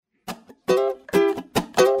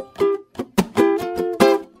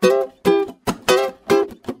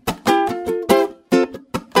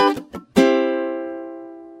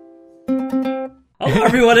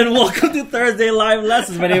everyone, and welcome to Thursday Live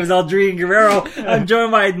Lessons. My name is Aldrin Guerrero. I'm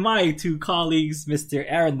joined by my two colleagues, Mr.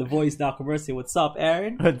 Aaron, the voice, Nakamercy. What's up,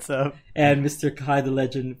 Aaron? What's up? And Mr. Kahai, the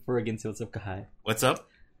legend, Fergan. What's up, Kahai? What's up?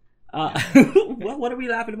 What are we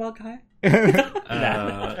laughing about, Kahai?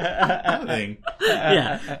 Nothing.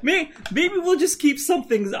 Yeah. Maybe we'll just keep some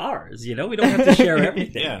things ours, you know? We don't have to share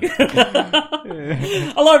everything.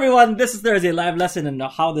 Hello, everyone. This is Thursday Live Lesson, and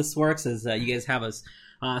how this works is you guys have us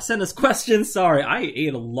send us questions. Sorry, I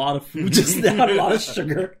ate a lot of food just now, a lot of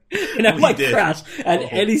sugar, and I might crash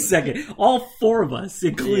at any second. All four of us,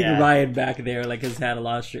 including Ryan back there, has had a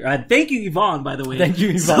lot of sugar. And thank you, Yvonne, by the way. Thank you,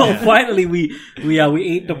 Yvonne. So finally, we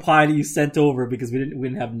ate the pie that you sent over because we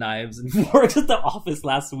didn't have knives and forks at the office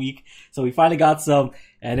last week. So we finally got some,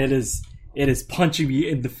 and it is punching me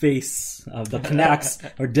in the face. The Kanaks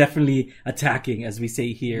are definitely attacking, as we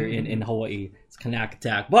say here in Hawaii. It's Kanak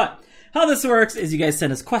attack, but. How this works is you guys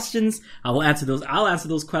send us questions. I'll answer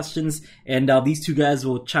those questions, and these two guys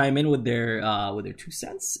will chime in with their 2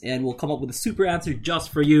 cents, and we'll come up with a super answer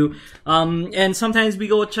just for you. And sometimes we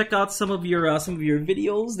go check out some of your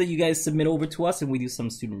videos that you guys submit over to us, and we do some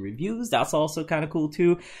student reviews. That's also kind of cool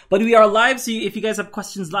too. But we are live, so if you guys have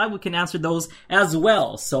questions live, we can answer those as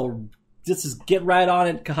well. So just get right on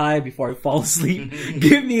it, Kahai, before I fall asleep.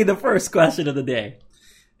 Give me the first question of the day.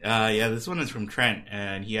 This one is from Trent,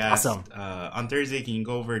 and he asked, Awesome. on Thursday, can you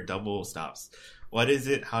go over double stops? What is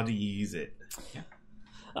it? How do you use it? Yeah.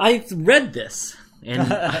 I've read this, and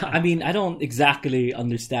I don't exactly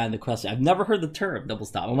understand the question. I've never heard the term double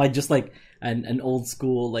stop. Am I just like an old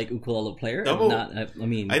school ukulele player? I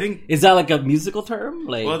think is that like a musical term?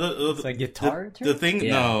 It's a guitar term?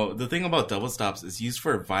 The thing about double stops is used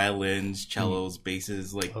for violins, cellos,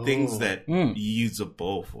 basses, things that you use a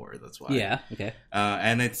bow for. That's why. Yeah. Okay.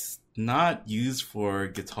 And it's not used for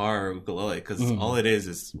guitar or ukulele because all it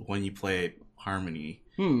is when you play harmony.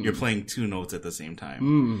 You're playing two notes at the same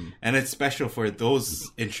time. And it's special for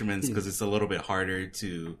those instruments because it's a little bit harder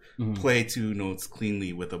to play two notes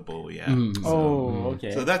cleanly with a bow,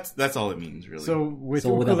 okay. So that's all it means, really. So with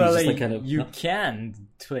ukulele, you can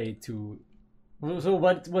play two. So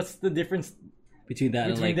what's the difference between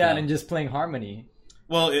that and just playing harmony?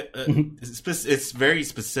 Well, it's very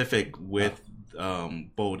specific with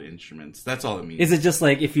bowed instruments. That's all it means. Is it just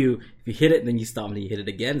like if you hit it, then you stop and you hit it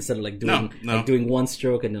again instead of doing one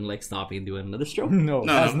stroke and then stopping and doing another stroke? No, it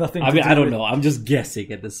has nothing. I don't know. I'm just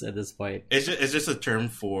guessing at this point. It's just a term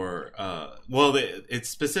for it's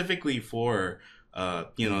specifically for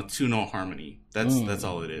two note harmony. That's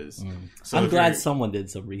all it is. So I'm glad someone did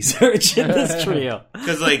some research in this trio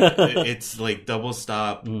because it's double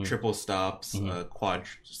stop, triple stops, quad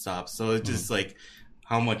stops. So it's just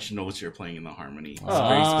how much notes you're playing in the harmony.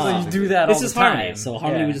 So you do that all the time. Harmony. So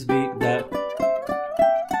harmony would just be that.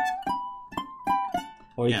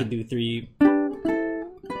 Or you could do 3.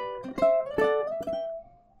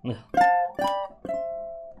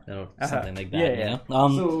 Something like that. Yeah.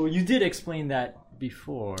 So you did explain that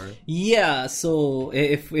before. Yeah, so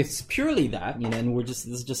if it's purely that, and this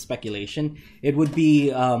is just speculation, it would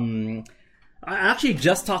be I actually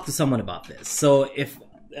just talked to someone about this. So if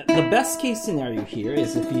the best case scenario here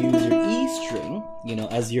is if you use your E string,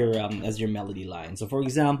 as your melody line. So for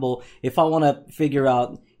example, if I want to figure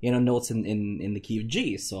out, notes in the key of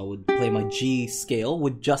G, so I would play my G scale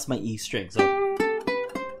with just my E string. So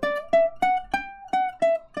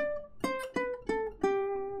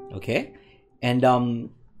okay. And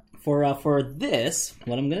for this,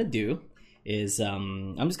 what I'm gonna do is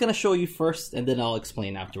I'm just gonna show you first, and then I'll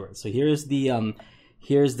explain afterwards. So here's the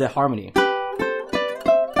harmony.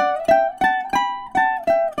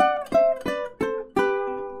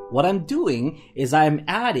 What I'm doing is I'm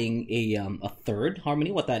adding a third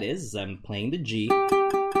harmony. What that is I'm playing the G,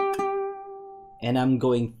 and I'm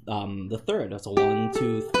going the third. So 1,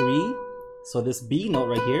 2, 3. So this B note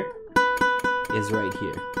right here is right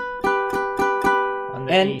here. On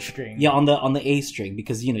the A string. Yeah, on the A string,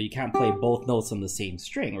 because you can't play both notes on the same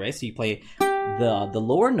string, right? So you play the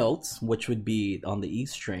lower notes, which would be on the E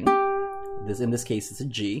string. In this case it's a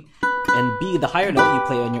G, and B, the higher note, you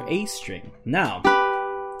play on your A string. Now,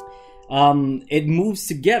 it moves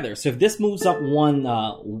together. So if this moves up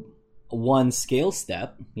one scale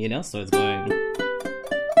step, so it's going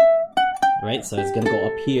right. So it's gonna go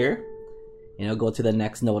up here. Go to the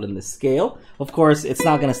next note in the scale. Of course, it's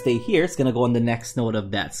not going to stay here. It's going to go on the next note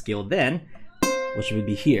of that scale then, which would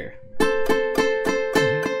be here.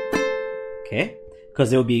 Okay?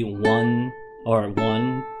 Because it would be 1,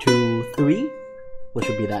 2, 3, which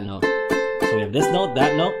would be that note. So we have this note,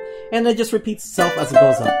 that note, and it just repeats itself as it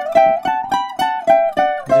goes up.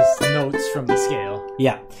 Just notes from the scale.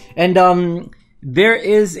 Yeah. And there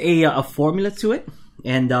is a formula to it,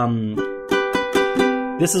 and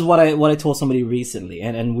this is what I told somebody recently,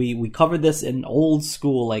 and we covered this in old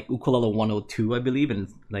school like Ukulele 102, I believe, and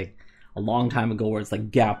like a long time ago, where it's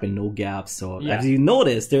like gap and no gap. So as you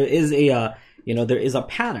notice, there is a there is a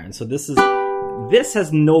pattern. So this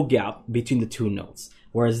has no gap between the two notes,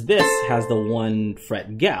 whereas this has the 1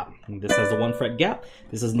 fret gap. And this has the 1 fret gap.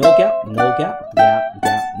 This is no gap, no gap, gap,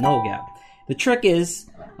 gap, no gap. The trick is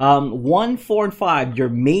 1, 4, and 5. Your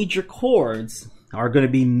major chords are going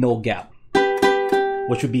to be no gap,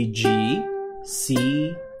 which would be G,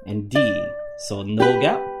 C, and D. So no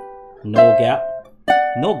gap, no gap,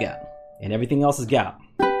 no gap. And everything else is gap.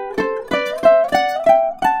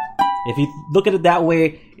 If you look at it that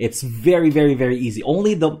way, it's very, very, very easy.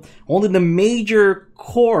 Only the major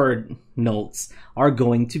chord notes are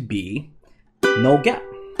going to be no gap.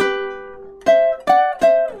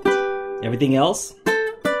 Everything else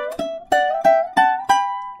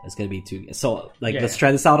is going to be 2. So, let's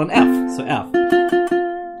try this out on F. So F.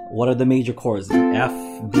 What are the major chords? F,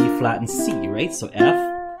 B flat, and C, right? So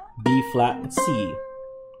F, B flat, and C.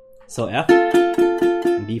 So F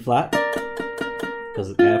and B flat, because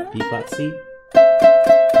it's F, B flat, C,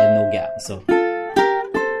 and no gap. So,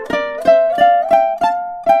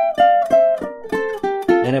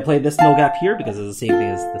 and I played this no gap here because it's the same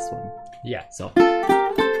thing as this one. Yeah. So.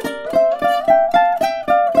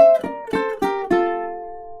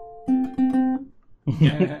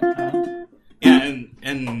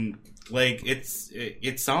 And like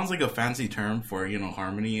it sounds like a fancy term for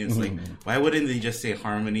harmony. It's like, why wouldn't they just say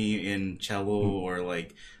harmony in cello or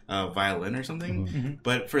like violin or something?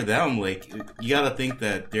 But for them, like, you gotta think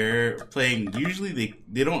that they're playing, usually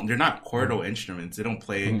they're not chordal instruments. They don't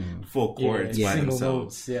play full chords by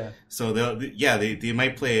themselves. Notes, So they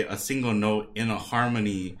might play a single note in a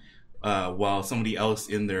harmony, while somebody else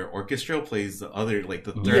in their orchestra plays the other, like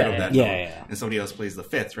the third of that note, and somebody else plays the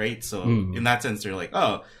fifth, right? So in that sense, they're like,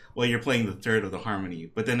 oh, well, you're playing the third of the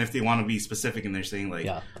harmony. But then if they want to be specific and they're saying like,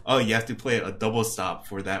 oh, you have to play a double stop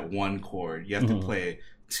for that one chord. You have to play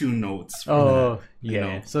 2 notes. For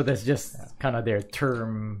that, So that's just kind of their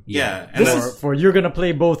term. And for you're gonna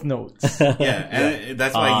play both notes. And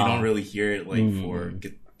that's why you don't really hear it like for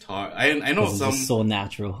guitar. I know some it's so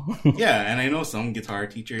natural. and I know some guitar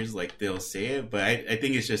teachers, like, they'll say it, but I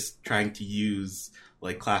think it's just trying to use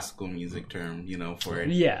like classical music term, for it.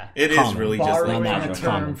 It is really just like a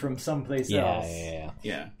term from someplace else.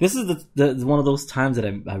 Yeah. This is the one of those times that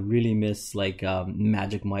I really miss, like,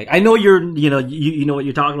 Magic Mike. I know you know what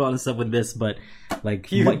you're talking about and stuff with this, but like,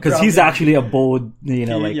 because he's actually a bold,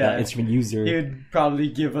 instrument user. He would probably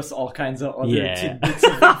give us all kinds of other tidbits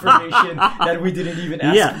of information that we didn't even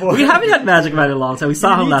ask for. We haven't had Magic Mike in a long time. We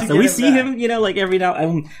saw him last time. We see him, like every now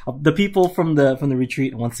and the people from the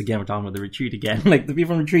retreat. Once again, we're talking about the retreat again. Like, the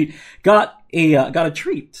people from the retreat got a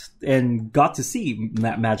treat and got to see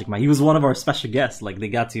Magic Mike. He was one of our special guests. Like, they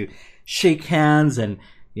got to shake hands and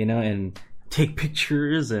take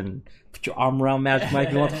pictures and put your arm around Magic Mike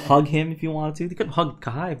if you want to hug him if you wanted to. They could hug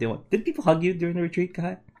Kahai if they want. Did people hug you during the retreat,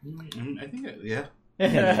 Kahai? I think,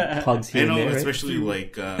 yeah. Hugs here. I know, there, right? especially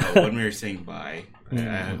like when we were saying bye, I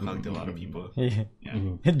hugged a lot of people. Jim,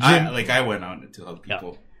 I went out to hug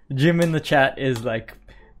people. Jim in the chat is like,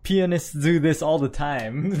 pianists do this all the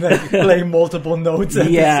time, like play multiple notes at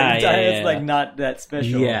the same time. It's like not that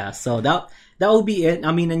special. Yeah, so that will be it.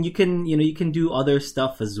 I mean, and you can do other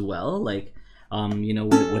stuff as well, like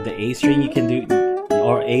with the A string you can do,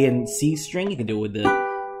 or A and C string you can do with the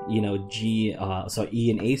G, E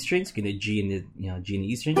and A strings. You can do G and G and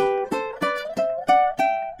E string.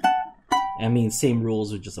 I mean, same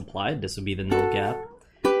rules would just apply. This would be the no gap.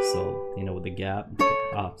 So with the gap.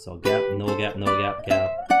 So gap, no gap, no gap, gap.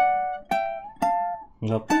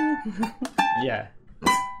 Nope.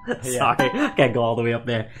 Sorry, can't go all the way up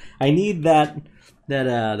there. I need that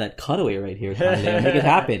cutaway right here. Kanileo. Make it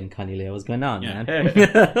happen, Kanileo. What's going on, man?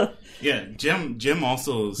 Jim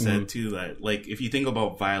also said too that, like, if you think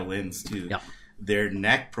about violins too, their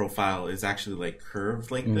neck profile is actually like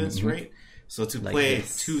curved like this, right? So to like play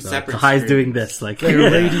this. Two separate strings. High's doing this, like a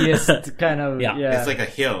radius kind of, It's like a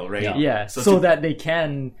hill, right? Yeah. So that they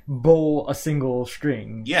can bow a single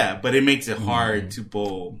string. Yeah, but it makes it hard to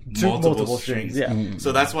bow multiple strings. Yeah.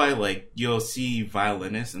 So that's why, like, you'll see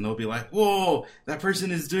violinists and they'll be like, "Whoa, that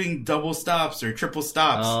person is doing double stops or triple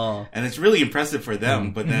stops," and it's really impressive for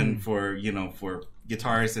them. But then for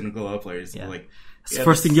guitarists and ukulele players, like, the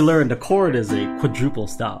first thing you learn, the chord is a quadruple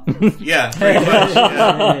stop. Yeah, pretty much.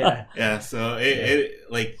 Yeah. So it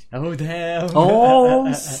like. Oh damn!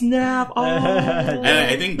 Oh snap! Oh, and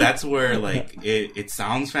I think that's where like it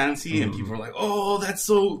sounds fancy, and people are like, "Oh, that's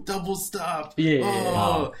so double stop." Yeah.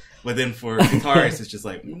 Oh. But then for guitarists, it's just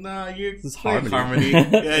like, nah, you're playing harmony.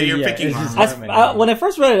 Yeah, you're picking harmony. When I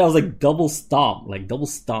first read it, I was like double stomp, like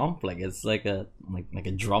it's like a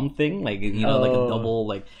drum thing, like like a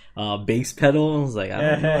double bass pedal. I was like, I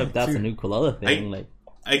don't know if that's an ukulele thing.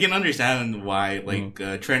 I can understand why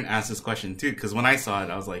Trent asked this question too, because when I saw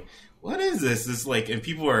it, I was like, what is this? This and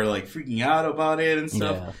people are like freaking out about it and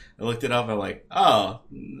stuff. Yeah. I looked it up. I'm like,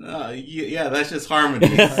 yeah, that's just harmony.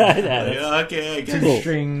 Okay, I guess. Two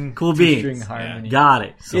string harmony. Yeah. Got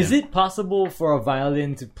it. So. Is it possible for a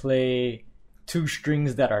violin to play two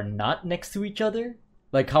strings that are not next to each other?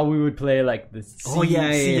 Like how we would play like the C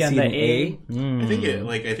and the A.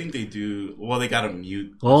 I think they do. Well, they gotta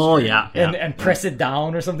mute. Oh yeah. And press it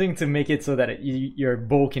down or something to make it so that your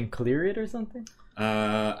bow can clear it or something.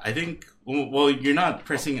 I think. Well, you're not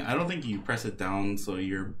pressing. I don't think you press it down so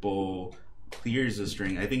your bow clears the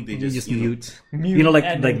string. I think they just mute.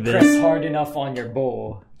 Like this. Press hard enough on your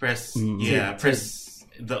bow. Press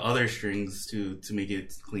the other strings to make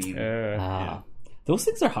it clean. Those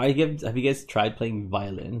things are hard. Have you guys tried playing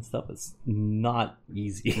violin and stuff? It's not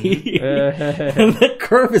easy. The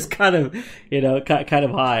curve is kind of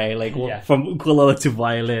high, from ukulele to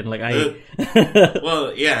violin.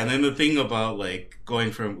 Well, yeah, and then the thing about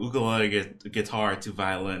going from ukulele guitar to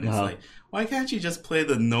violin is why can't you just play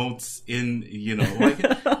the notes in,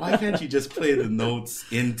 why can't you just play the notes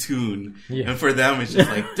in tune? Yeah. And for them, it's just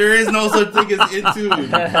there is no such thing as in tune. You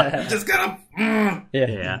just gotta...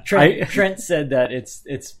 Yeah. Trent said that it's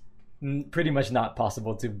pretty much not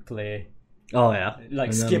possible to play. Oh, yeah.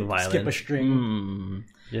 Skip a string.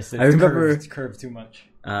 Yes, I remember... It's curved too much.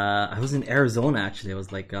 I was in Arizona, actually. I was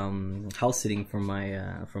house sitting for my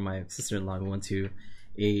sister-in-law. We went to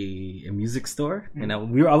a music store, and I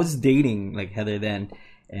was dating Heather then,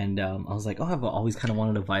 and I was like, I've always kind of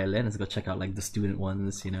wanted a violin. Let's go check out the student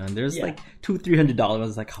ones, and there's $200-$300. I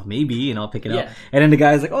was like, maybe, I'll pick it up. And then the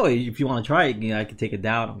guy's like, if you want to try it, I can take it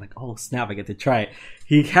down. I'm like, oh snap, I get to try it.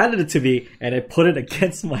 He handed it to me, and I put it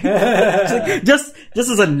against my just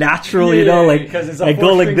as a natural, I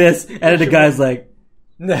go like this, and then the guy's like,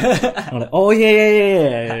 I'm like, oh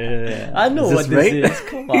yeah. I know what this is.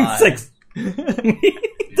 Come on.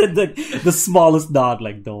 the smallest nod,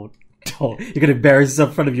 don't. You're gonna embarrass yourself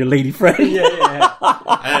in front of your lady friend. Yeah.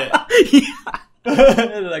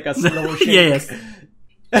 Like a slow shake. Yes.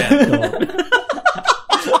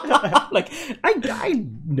 I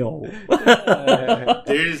know.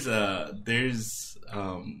 There's a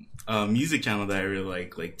music channel that I really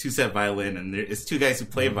like Two Set Violin, and it's two guys who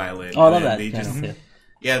play violin. Oh, I love that channel.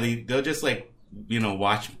 They'll just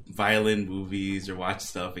watch violin movies or watch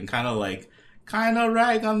stuff and kind of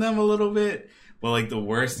rag on them a little bit. But the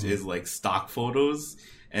worst is stock photos,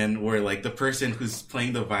 and where the person who's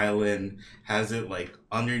playing the violin has it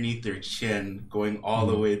underneath their chin going all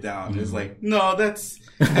the way down. It's no, that's...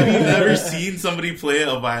 Have you never seen somebody play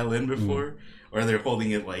a violin before? Or they're holding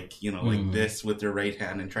it like this with their right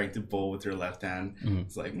hand and trying to bow with their left hand.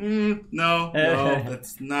 It's no,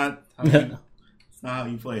 that's not how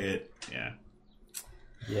you play it. Yeah.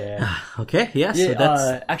 Yeah. Okay. Yeah. So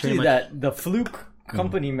that's actually the Fluke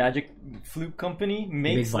company, Magic Fluke company,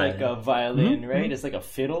 makes a violin, right? It's like a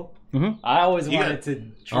fiddle. I always wanted to.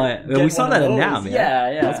 We saw that in NAMM.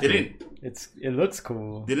 Yeah. It looks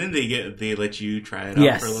cool. Didn't they let you try it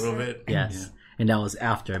out for a little bit? Yes. Yeah. And that was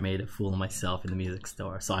after I made a fool of myself in the music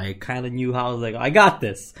store. So I kind of knew how. I was like, I got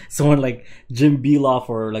this. So when Jim Beloff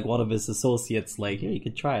or one of his associates hey, you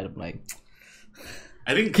could try it. I'm like,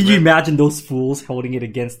 can you imagine those fools holding it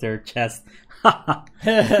against their chest? But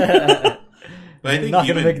I think not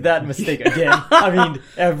gonna make that mistake again. I mean,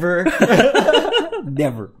 ever.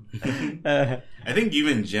 Never. I think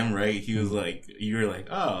even Jim, right? He was you were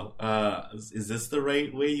is this the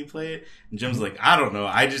right way you play it? And Jim's like, I don't know.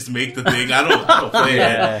 I just make the thing. I don't play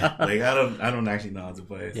it. I don't actually know how to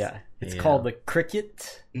play it. Yeah, it's called the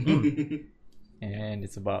Cricket, and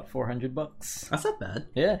it's about $400. That's not bad.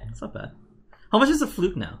 Yeah, that's not bad. How much is a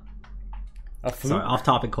Fluke now? A Fluke? Sorry,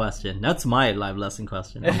 off-topic question. That's my live lesson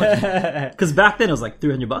question. Because back then it was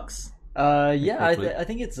 $300. Yeah, I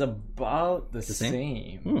think it's about the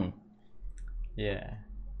same. Yeah.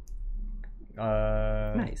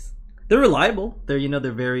 Nice. They're reliable.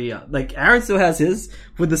 They're very Aaron still has his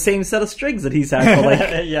with the same set of strings that he's had for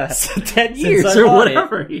 10 years or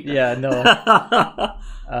whatever. Yeah, no.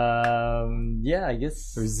 Yeah, I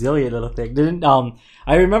guess resilient little thing.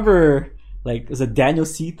 I remember like was it Daniel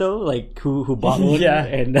Cito, like who bought one? Yeah,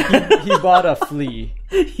 and he bought a flea.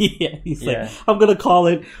 Yeah, he's like, I'm gonna call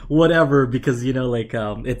it whatever because like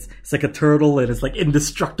it's like a turtle and it's like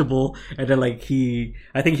indestructible, and then like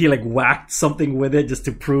I think he like whacked something with it just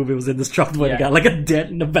to prove it was indestructible and it got like a dent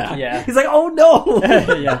in the back. Yeah, he's like, oh no.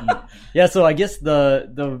 Yeah. So I guess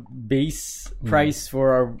the base price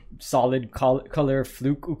for a solid color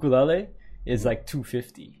fluke ukulele is like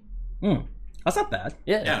 $250. That's not bad.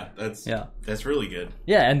 Yeah, that's really good.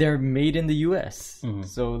 Yeah, and they're made in the U.S.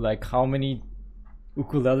 So like, how many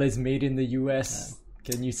ukuleles made in the U.S.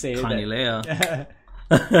 can you say? Kanilea.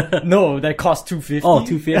 No, that cost $250. Oh,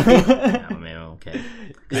 $250. Oh man, okay.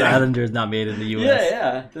 Because Islander is not made in the U.S.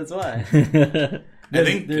 Yeah, that's why. I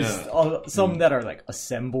think there's some that are like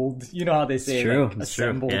assembled. You know how they say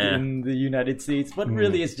assembled in the United States, but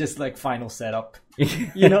really it's just like final setup. They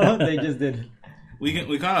just did.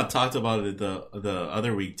 We kind of talked about it the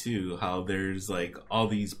other week too. How there's like all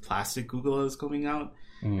these plastic ukuleles coming out,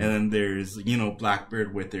 and then there's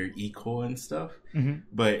Blackbird with their eco and stuff.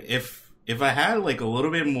 But if I had like a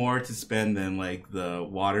little bit more to spend than like the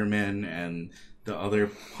Waterman and the other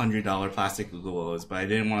 $100 plastic ukuleles, but I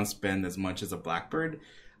didn't want to spend as much as a Blackbird,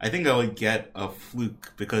 I think I would get a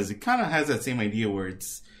Fluke because it kind of has that same idea where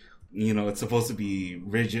it's it's supposed to be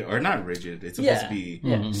rigid or not rigid. It's supposed to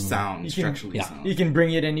be sound, structurally sound. You can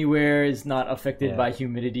bring it anywhere. It's not affected by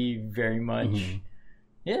humidity very much.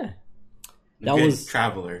 Yeah. That was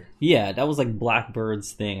Traveler. Yeah, that was like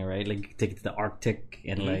Blackbird's thing, right? Like take it to the Arctic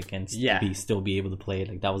and still be able to play it.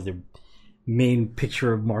 Like that was their main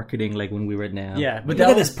picture of marketing. Like when we were at NAMM. Yeah, but look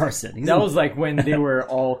at this person. That was like when they were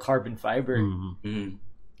all carbon fiber.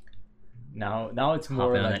 Now it's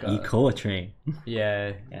more like an eco train.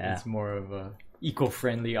 Yeah, it's more of a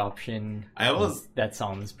eco-friendly option. That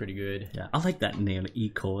sounds pretty good. Yeah, I like that name,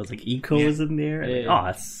 eco. It's like eco is in there.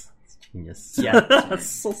 It's genius. Yeah, that's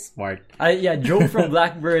so smart. Joe from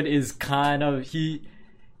Blackbird is kind of he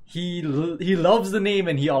loves the name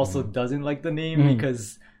and he also doesn't like the name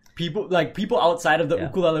because people outside of the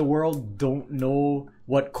ukulele world don't know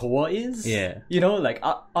what koa is. Yeah, like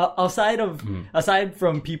aside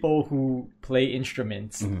from people who play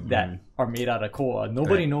instruments that are made out of koa,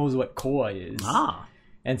 nobody knows what koa is.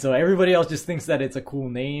 And so everybody else just thinks that it's a cool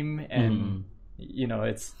name, and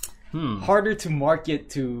it's harder to market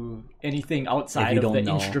to anything outside of the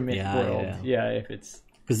instrument world. If it's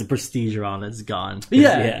because the prestige around it's gone.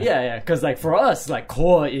 Because like for us, like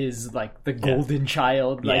koa is like the golden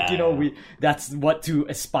child. Like that's what to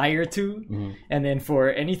aspire to. And then for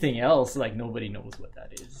anything else, like nobody knows what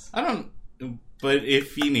that is. I don't. But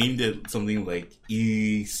if he named it something like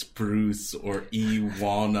E spruce or E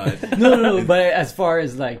walnut, no. But as far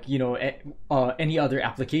as like any other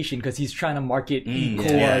application, because he's trying to market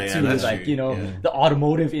koa to like the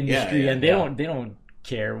automotive industry, and they don't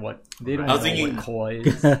care what they don't know what koa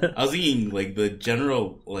is. I was thinking like the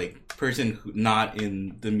general like person who not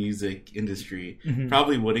in the music industry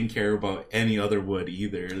probably wouldn't care about any other wood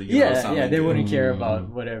either. They wouldn't care about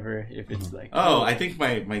whatever if it's like I think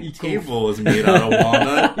my table is made out of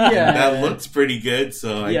walnut. That looks pretty good.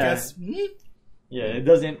 So I guess. Yeah,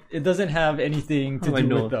 it doesn't have anything to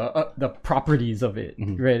do with the properties of it,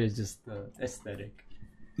 right? It's just the aesthetic.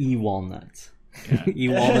 E-walnut.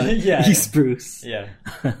 E-walnut. E-spruce. Yeah.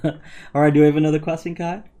 All right, do we have another question,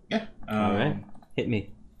 Kai? Yeah. All right. Hit me.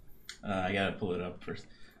 I gotta pull it up first.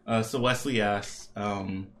 So Wesley asks,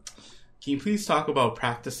 can you please talk about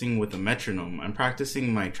practicing with a metronome? I'm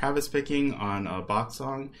practicing my Travis picking on a Bach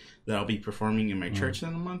song that I'll be performing in my church in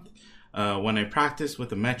a month. When I practice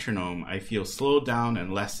with a metronome, I feel slowed down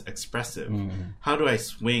and less expressive. How do I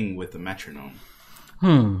swing with the metronome?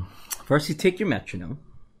 First, you take your metronome,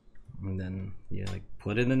 and then you like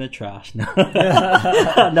put it in the trash. No,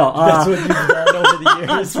 that's what you've done over the years.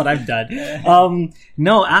 That's what I've done.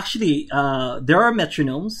 No, actually, there are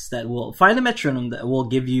metronomes that will find a metronome that will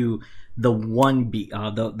give you the one beat,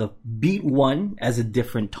 the beat one as a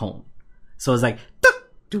different tone. So it's like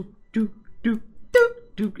do do do do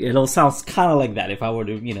do. It'll sound kind of like that if I were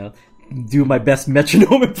to do my best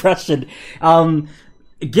metronome impression.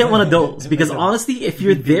 Get one of those because honestly, if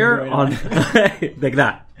you're there on like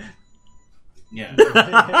that. Yeah.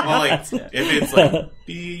 Well, like, if it's like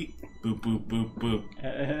beep, boop, boop, boop, boop.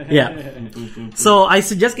 Yeah. Boop, boop, boop. So I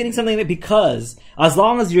suggest getting something like that because as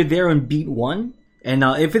long as you're there on beat one, and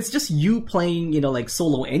if it's just you playing, like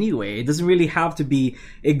solo anyway, it doesn't really have to be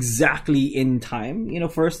exactly in time,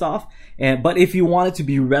 first off. But if you want it to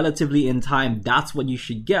be relatively in time, that's what you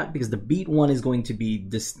should get because the beat one is going to be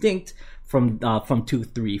distinct from 2,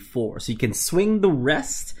 3, 4. So you can swing the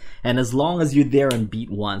rest, and as long as you're there on beat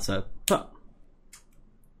one, so.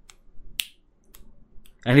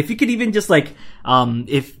 And if you could even just like,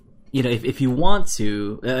 if you want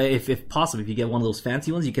to, if possible, if you get one of those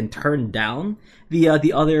fancy ones, you can turn down the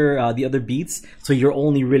other beats, so you're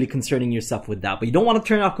only really concerning yourself with that. But you don't want to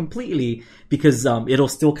turn it off completely, because it'll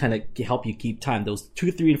still kind of help you keep time. Those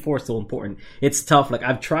 2, 3, and 4 are still important. It's tough. Like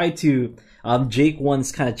I've tried to. Jake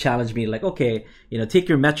once kind of challenged me, like, okay, take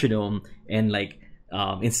your metronome and like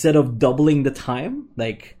instead of doubling the time,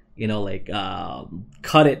 like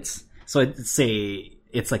cut it. So say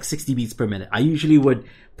it's like 60 beats per minute. I usually would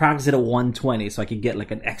practice it at 120 so I could get like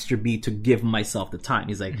an extra beat to give myself the time.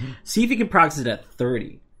 He's like, see if you can practice it at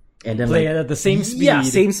 30. And then play it at the same speed. Yeah,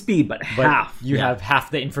 same speed, but half. You have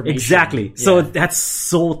half the information. Exactly. Yeah. So that's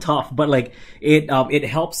so tough. But like it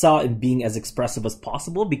helps out in being as expressive as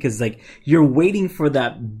possible, because like you're waiting for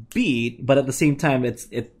that beat, but at the same time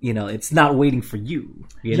it's not waiting for you.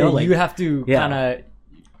 You have to kind of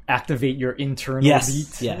activate your internal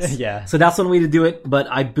beat. Yes. Yeah. So that's one way to do it. But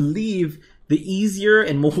I believe the easier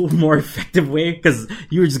and more effective way, because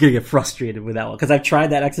you were just gonna get frustrated with that one. Because I've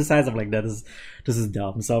tried that exercise. I'm like, this is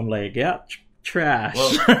dumb. So I'm like, trash.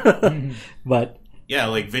 Well, but yeah,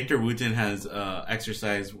 like Victor Wooten has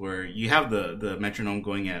exercise where you have the metronome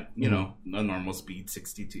going at a normal speed,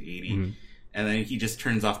 60 to 80. And then he just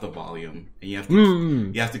turns off the volume, and you have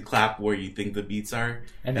to clap where you think the beats are,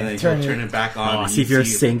 and then turn it back on. See if you're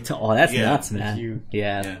synced. That's nuts, man. You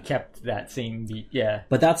kept that same beat. Yeah,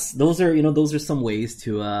 but those are some ways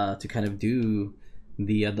to kind of do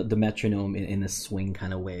the metronome in a swing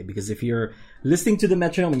kind of way. Because if you're listening to the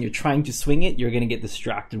metronome and you're trying to swing it, you're gonna get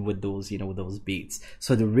distracted with those with those beats.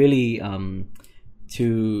 So to really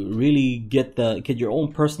get your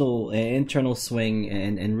own personal internal swing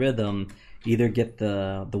and rhythm. Either get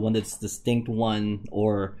the one that's distinct one,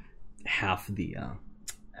 or half the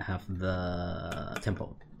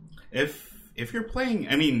tempo. If you're playing,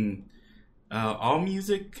 I mean, all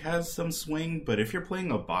music has some swing, but if you're playing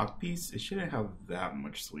a Bach piece, it shouldn't have that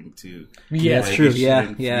much swing too. Yeah, that's true.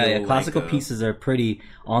 Yeah. Classical pieces are pretty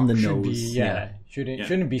on the nose.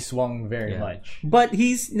 Shouldn't be swung very much. But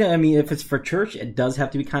if it's for church, it does have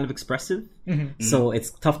to be kind of expressive. Mm-hmm. So it's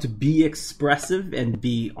tough to be expressive and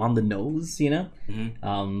be on the nose,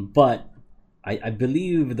 Mm-hmm. But I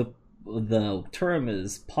believe the term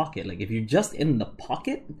is pocket. Like if you're just in the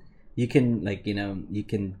pocket, you can you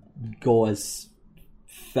can go as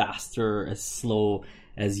fast or as slow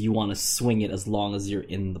as you want to swing it, as long as you're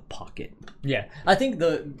in the pocket. Yeah, I think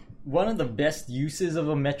one of the best uses of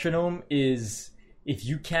a metronome is if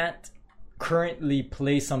you can't currently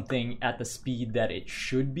play something at the speed that it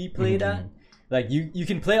should be played at. Like you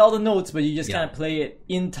can play all the notes, but you just can't play it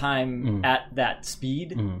in time at that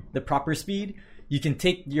speed, the proper speed. You can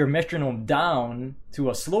take your metronome down to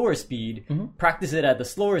a slower speed, practice it at the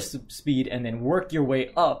slower speed, and then work your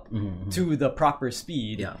way up to the proper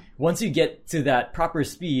speed. Yeah. Once you get to that proper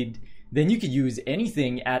speed, then you could use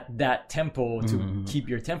anything at that tempo to keep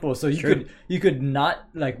your tempo. So you could not,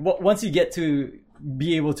 like, once you get to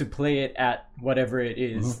be able to play it at whatever it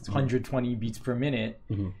is, 120 beats per minute,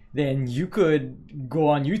 then you could go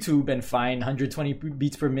on YouTube and find 120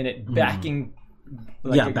 beats per minute backing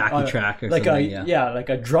backing track or like something. like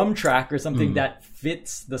a drum track or something that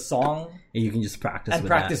fits the song, and you can just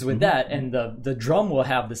practice with that, and the drum will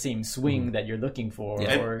have the same swing that you're looking for.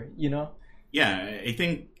 Or Yeah, I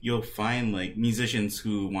think you'll find like musicians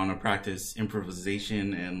who want to practice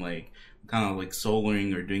improvisation and like kind of like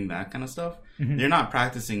soloing or doing that kind of stuff. They're not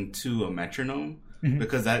practicing to a metronome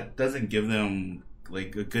because that doesn't give them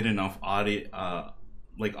like a good enough audio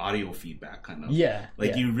feedback kind of.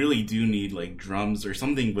 You really do need like drums or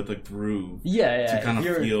something with a groove to kind of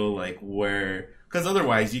feel like where, because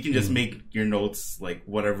otherwise you can just make your notes like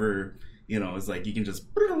whatever. It's like you can just...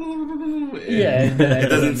 it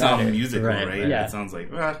doesn't sound musical, right? Yeah. It sounds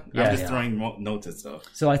like, I'm just throwing notes and stuff.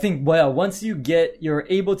 So I think, once you're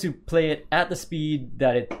able to play it at the speed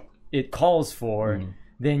that it calls for,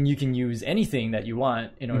 then you can use anything that you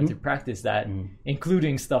want in order to practice that,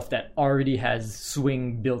 including stuff that already has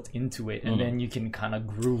swing built into it, and then you can kind of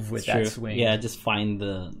groove with that swing. Yeah, just find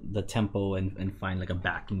the tempo and find like a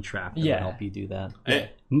backing track that will help you do that.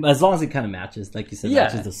 As long as it kind of matches, like you said,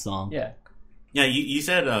 matches the song. Yeah, you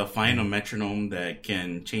said find a metronome that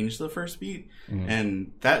can change the first beat,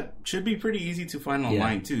 and that should be pretty easy to find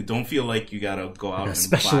online too. Don't feel like you gotta go out and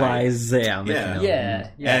specialize.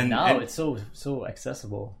 It's so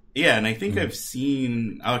accessible. Yeah, and I think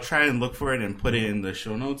I'll try and look for it and put it in the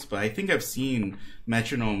show notes, but I think I've seen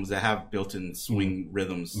metronomes that have built-in swing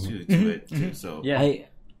rhythms to it too. So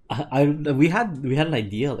we had an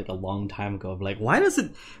idea like a long time ago of like why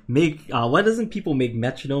doesn't people make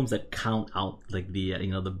metronomes that count out like the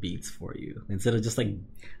the beats for you instead of just like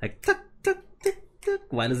tuck, tuck, tuck, tuck.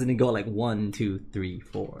 Why doesn't it go like 1, 2, 3,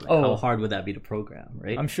 4? Like, how hard would that be to program,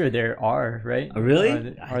 right? I'm sure there are, right?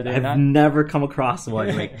 Really? Are they I've not? never come across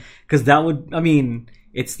one like because that would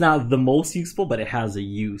it's not the most useful, but it has a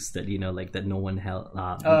use that like that no one no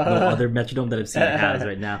other metronome that I've seen has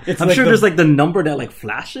right now. I'm like sure there's like the number that like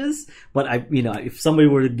flashes, but if somebody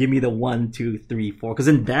were to give me the 1, 2, 3, 4, because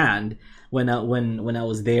in band when I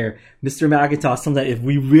was there, Mr. McIntosh, sometimes if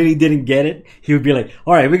we really didn't get it, he would be like,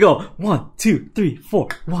 "All right, we go 1, 2, 3, 4,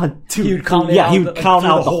 1, 2." He would count he would count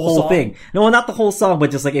out the whole song? thing. No, not the whole song,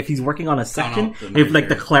 but just like if he's working on a section, if like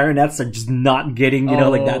the clarinets are just not getting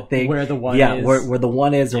like that thing where the one is, where the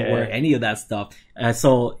one is, or where any of that stuff.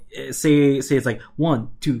 So say it's like 1,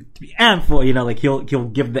 2, 3, and 4. Like he'll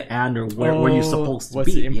give the and or where you're supposed to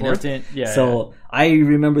what's be. Important? Yeah. So I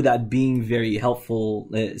remember that being very helpful,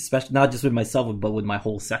 especially not just with myself, but with my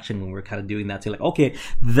whole section when we're kind of doing that too. Like, okay,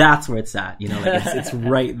 that's where it's at. Like it's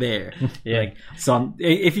right there. Yeah. Like, so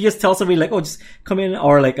if you just tell somebody like, oh, just come in,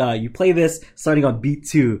 or like you play this starting on beat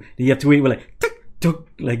 2, then you have to wait. We're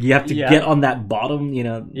like you have to get on that bottom,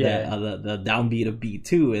 the downbeat of beat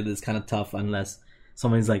 2. It is kind of tough unless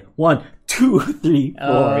somebody's like 1, 2, 3,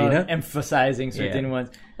 4. Emphasizing certain ones.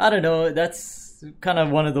 I don't know. That's kind of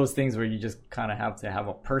one of those things where you just kind of have to have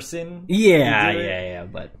a person. Yeah.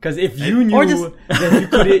 But because if you knew, then you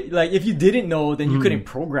couldn't. Like if you didn't know, then you couldn't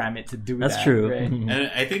program it to do that. That's true. Right? And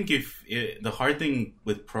I think the hard thing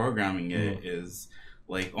with programming it is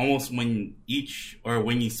like almost when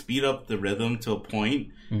you speed up the rhythm to a point,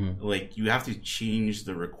 like you have to change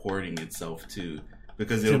the recording itself too,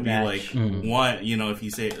 because it'll be like one. If you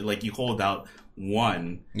say like you hold out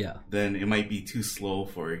 1, then it might be too slow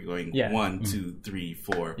for going 1, 2, 3,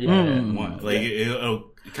 4. 1. Like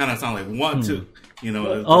it'll kind of sound like 1, 2.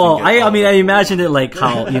 I imagine it like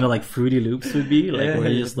how like Fruity Loops would be like where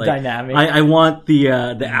you're just like dynamic. I want the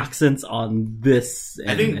accents on this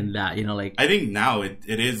and that. Like I think now it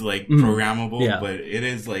is like programmable, but it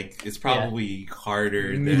is like it's probably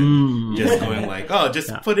harder than just going like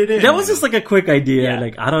just put it in. That was just like a quick idea.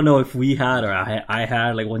 Like I don't know if we had or I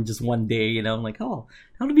had like one day. I'm like, oh,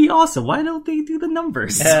 that would be awesome. Why don't they do the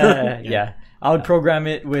numbers? Yeah. I would program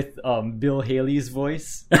it with Bill Haley's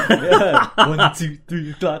voice. 1, 2,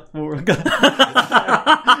 3, 4.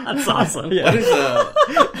 That's awesome. Yeah.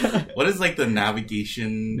 What is like the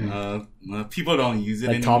navigation? People don't use it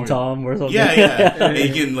like anymore. TomTom or something. Yeah. And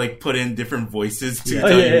you can like put in different voices to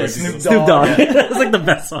tell you where to go. Snoop Dogg. It's like the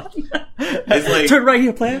best one. It's like turn right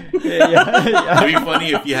here, player. It'd be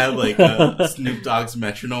funny if you had like Snoop Dogg's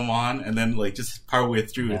metronome on, and then like just partway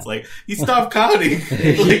through, it's like he stopped counting.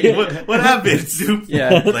 Like what happened, Snoop?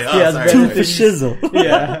 Yeah, like sorry. Tooth the shizzle.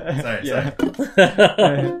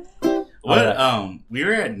 Sorry. We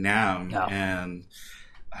were at NAMM, and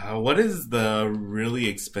what is the really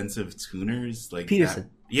expensive tuners like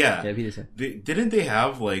Peterson? Yeah, Peterson. Didn't they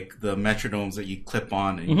have like the metronomes that you clip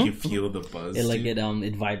on and you can feel the buzz?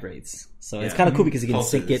 It vibrates, so it's kind of cool because you can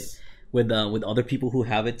sync it with other people who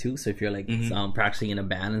have it too. So if you're like practicing in a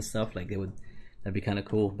band and stuff, like that'd be kind of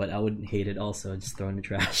cool. But I would hate it also. Just throw in the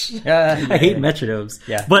trash. I hate metronomes.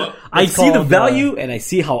 Yeah, but I see the value and I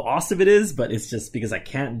see how awesome it is. But it's just because I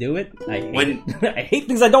can't do it. I hate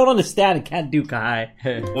things I don't understand and can't do. Kai.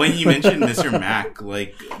 When you mentioned Mr. Mac,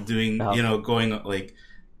 like doing, going like.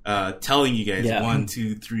 Telling you guys 1,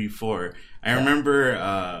 2, 3, 4. I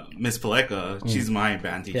remember Miss Paleka, she's my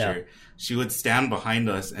band teacher. She would stand behind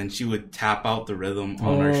us and she would tap out the rhythm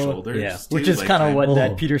on our shoulders. Yeah. Which is kind of what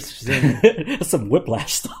that Peterson. That's some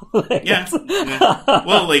whiplash stuff. Yeah.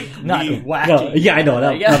 Well, like not wacky. I know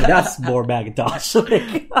that. No, that's more Macintosh.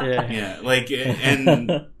 Like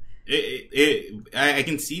and. I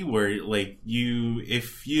can see where like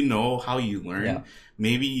if you know how you learn,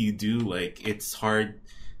 maybe you do like it's hard.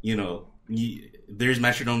 There's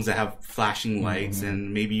metronomes that have flashing lights,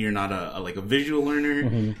 and maybe you're not a visual learner,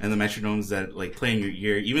 and the metronomes that like play in your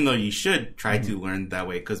ear, even though you should try to learn that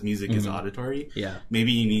way because music is auditory. Yeah,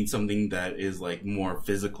 maybe you need something that is like more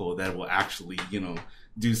physical that will actually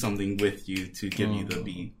do something with you to give you the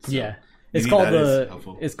beat. So yeah. It's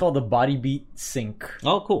called the Body Beat Sync.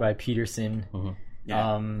 Oh, cool! By Peterson.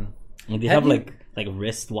 They have like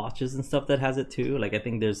wrist watches and stuff that has it too. Like I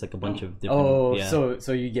think there's like a bunch of different.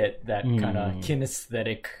 So you get that kind of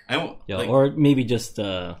kinesthetic. Or maybe just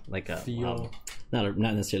like a feel. Not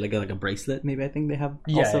necessarily like a bracelet. Maybe I think they have.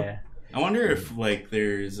 Yeah. Also. I wonder if like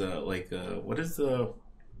there's what is the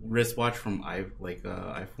wristwatch from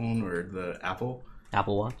iPhone or the Apple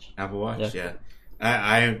Watch? Apple Watch, yeah.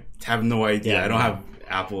 I have no idea. Yeah. I don't have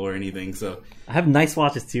Apple or anything, so I have nice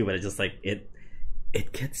watches too, but it's just like it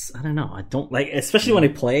gets, I don't know. I don't like, especially when I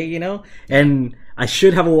play, you know. And I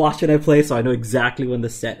should have a watch when I play, so I know exactly when the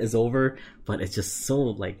set is over. But it's just so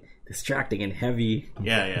like distracting and heavy.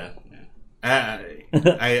 yeah.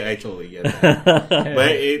 I totally get that.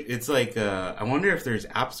 But it's like I wonder if there's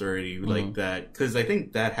apps already like that, because I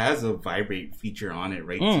think that has a vibrate feature on it,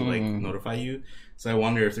 right, to like notify you. So I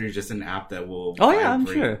wonder if there's just an app that will. Oh yeah, I'm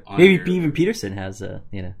sure. Maybe even Peterson has a,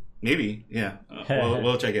 you know. Maybe, yeah.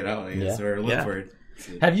 We'll check it out, I guess, or look for it.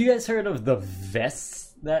 Have you guys heard of the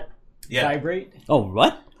vests that vibrate? Oh,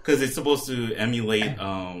 what? Because it's supposed to emulate,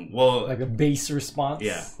 like a bass response.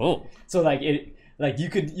 Yeah. Oh. So like it, like you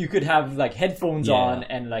could have like headphones on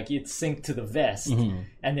and like it sync to the vest, and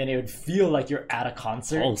then it would feel like you're at a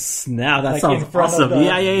concert. Oh snap! That like sounds awesome.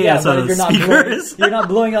 Yeah. So you're not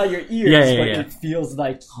blowing out your ears, but yeah. it feels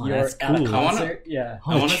like you're at a concert.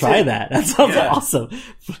 I want to try that. That sounds awesome.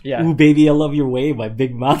 Yeah. Ooh, baby, I love your way by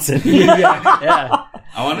Big Mountain. yeah.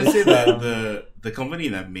 I want to say that the company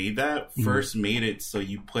that made that first made it so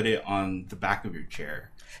you put it on the back of your chair.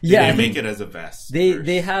 Yeah, they make it as a vest.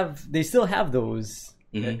 They still have those.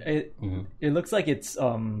 It looks like it's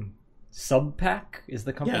Subpack is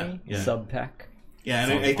the company. Yeah. Subpack. Yeah,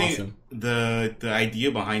 and I think awesome. the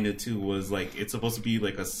idea behind it too was like it's supposed to be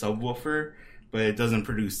like a subwoofer, but it doesn't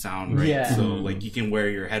produce sound, right? Yeah. So like you can wear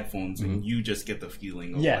your headphones and you just get the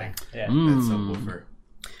feeling of like yeah. that subwoofer.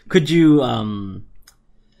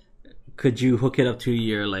 Could you hook it up to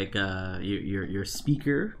your like your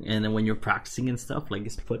speaker, and then when you're practicing and stuff, like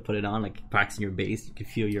just put it on, like practicing your bass, you can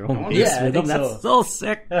feel your own bass rhythm. That's so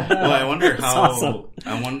sick. Well, I wonder awesome.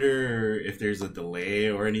 I wonder if there's a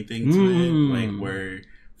delay or anything to it, like where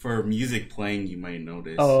for music playing you might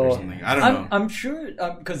notice or something. I don't know. I'm sure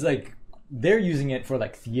because like they're using it for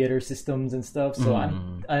like theater systems and stuff. So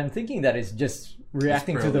I'm thinking that it's just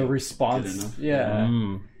reacting to the response. Yeah.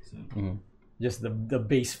 Just the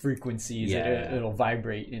bass frequencies, it'll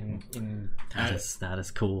vibrate in. That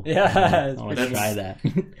is cool. Yeah, I want to try that.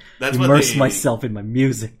 That's immerse myself in my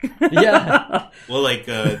music. Yeah. Well, like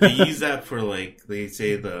they use that for like they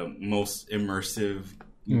say the most immersive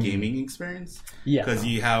gaming experience. Yeah, because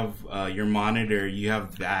you have your monitor, you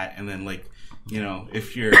have that, and then like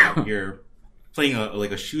if you're playing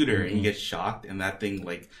a shooter and you get shocked and that thing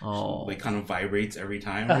like kind of vibrates every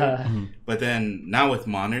time, right? But then now with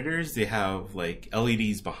monitors they have like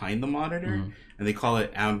LEDs behind the monitor and they call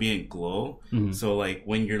it ambient glow. So like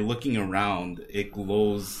when you're looking around, it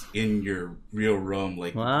glows in your real room,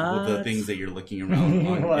 like with the things that you're looking around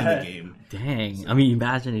on in the game. Dang, I mean,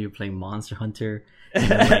 imagine if you're playing Monster Hunter and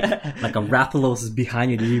like a Rathalos is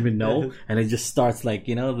behind you, you didn't even know, and it just starts like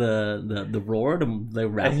the roar, the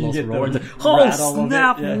Rathalos roar. Oh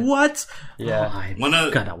snap! What? Yeah, I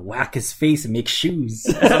gotta whack his face and make shoes.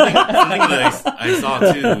 Something that I saw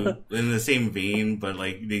too in the same vein, but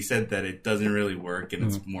like they said that it doesn't really work and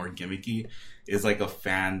it's more gimmicky. Is like a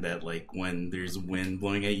fan that like when there's wind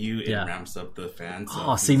blowing at you, it ramps up the fan.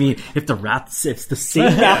 So you mean if it's the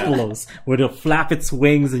same Rathalos where it'll flap its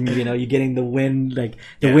wings and you're getting the wind, like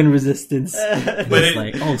the wind resistance. But it's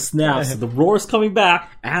like, oh snap! So the roar's coming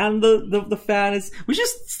back and the fan is. We should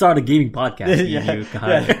start a gaming podcast.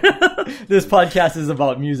 This podcast is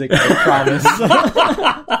about music. I promise.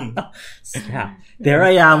 Snap! There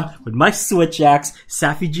I am with my switch axe,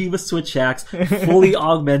 Safijiva switch axe, fully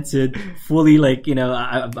augmented, fully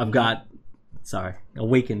I've got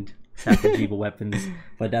awakened Safijiva weapons,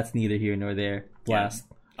 but that's neither here nor there. Blast.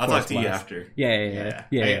 I'll talk to you after.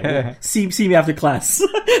 Yeah. See me after class.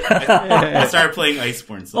 I started playing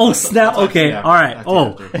Iceborne. So oh snap! Okay, all right.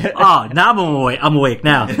 Now I'm awake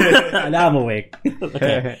now. Now I'm awake.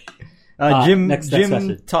 Okay. Jim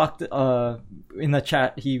talked in the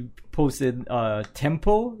chat. He posted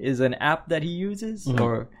Tempo is an app that he uses,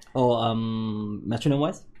 or Metronome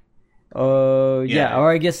Wise. Or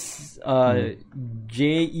I guess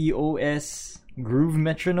JEOS Groove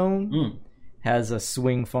Metronome has a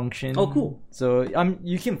swing function. Oh, cool! So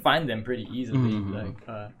you can find them pretty easily, like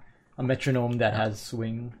a metronome that has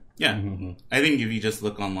swing. Yeah, I think if you just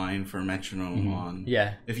look online for metronome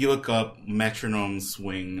if you look up metronome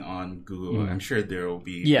swing on Google, I'm sure there will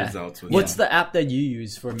be results. What's the app that you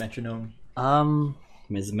use for metronome?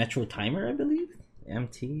 Is Metro Timer, I believe.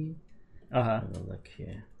 MT. Look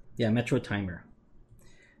here. Yeah, Metro Timer.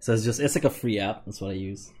 So it's like a free app. That's what I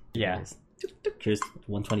use. Yeah. Here's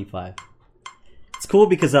 125. It's cool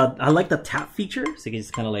because I like the tap feature, so you can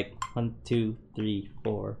just kind of like 1, 2, 3,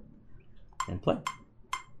 4, and play.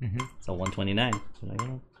 So 129.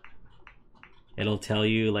 It'll tell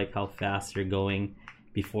you like how fast you're going,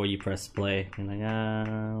 before you press play. You're like,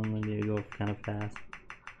 maybe go kind of fast.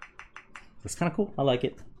 It's kind of cool. I like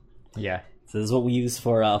it. Yeah. So this is what we use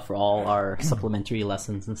for all our supplementary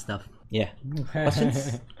lessons and stuff. Yeah.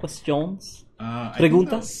 Questions? Questions?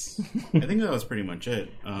 Preguntas? I think that was pretty much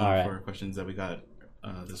it right. for questions that we got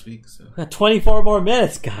this week. So We got 24 more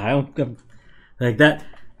minutes, guy. I'm like that.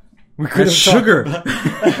 We could have Sugar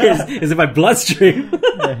is in my bloodstream,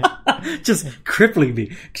 just crippling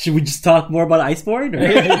me. Should we just talk more about Iceborne?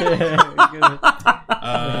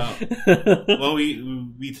 Well, we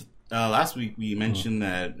last week we mentioned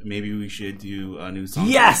that maybe we should do a new song.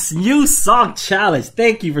 Yes, new song challenge.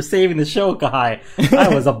 Thank you for saving the show, Kahai.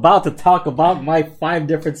 I was about to talk about my 5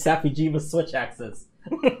 different Sapijima Switch axes.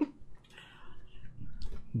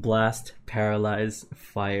 Blast, paralyze,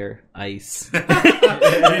 fire, ice. Still didn't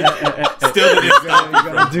stop me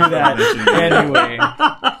from do that anyway.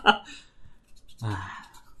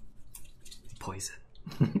 Poison.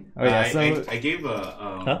 Oh yeah, I gave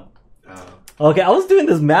a Okay, I was doing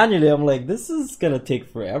this manually. I'm like, this is gonna take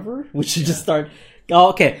forever. We should just start.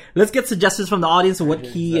 Oh, okay, let's get suggestions from the audience of what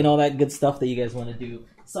key and all that good stuff that you guys want to do.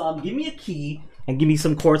 So, give me a key and give me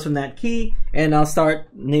some chords from that key, and I'll start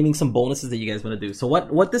naming some bonuses that you guys want to do. So,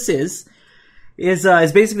 what this is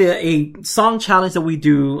basically a song challenge that we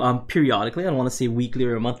do periodically. I don't want to say weekly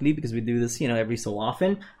or monthly because we do this, every so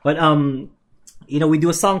often. But we do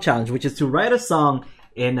a song challenge, which is to write a song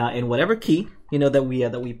in whatever key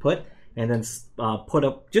that we put. And then put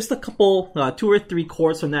up just a couple, 2 or 3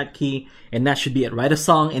 chords from that key, and that should be it. Write a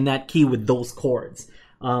song in that key with those chords.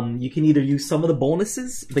 You can either use some of the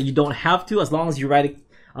bonuses, but you don't have to. As long as you write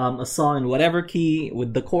a song in whatever key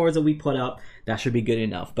with the chords that we put up, that should be good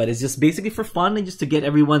enough. But it's just basically for fun and just to get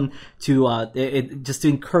everyone to, just to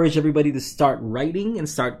encourage everybody to start writing and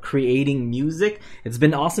start creating music. It's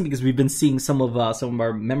been awesome because we've been seeing some of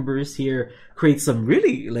our members here create some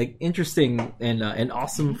really interesting and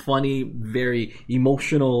awesome, funny, very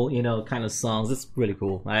emotional, kind of songs. It's really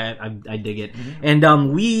cool. I dig it. Mm-hmm.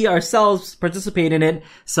 And we ourselves participate in it.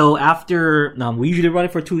 So after we usually run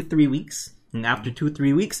it for 2 or 3 weeks. And after 2 or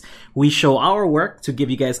 3 weeks, we show our work to give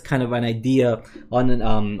you guys kind of an idea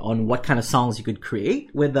on what kind of songs you could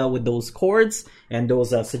create with those chords and those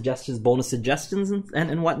suggestions, bonus suggestions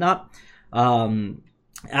and whatnot.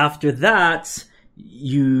 After that,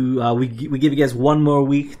 we give you guys 1 more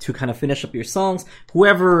week to kind of finish up your songs.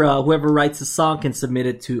 Whoever writes a song can submit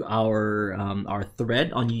it to our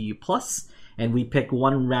thread on UU Plus, and we pick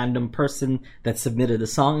one random person that submitted a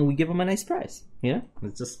song, and we give them a nice prize.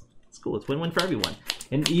 It's cool. It's win-win for everyone.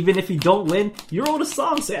 And even if you don't win, you wrote a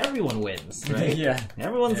song, so everyone wins, right? Yeah.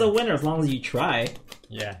 Everyone's a winner as long as you try.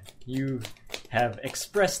 Yeah. You have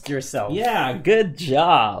expressed yourself. Yeah, good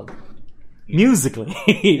job. Musically.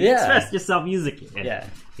 Express yourself musically. Yeah.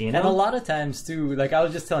 And a lot of times, too, like I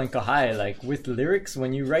was just telling Kahai, like with lyrics,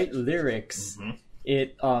 when you write lyrics,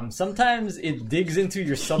 it sometimes it digs into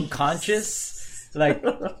your subconscious. Like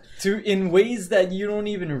in ways that you don't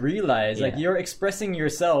even realize. Like you're expressing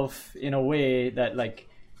yourself in a way that like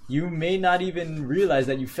you may not even realize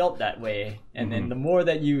that you felt that way. And then the more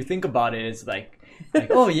that you think about it, it's like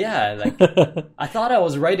oh yeah, like I thought I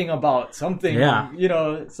was writing about something,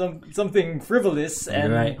 something frivolous,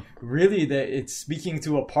 and really that it's speaking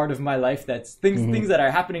to a part of my life that's things that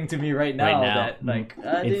are happening to me right now. That like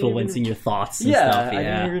influencing your thoughts. And stuff. I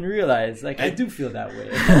didn't even realize. Like I do feel that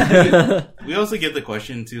way. We also get the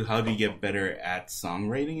question too: how do you get better at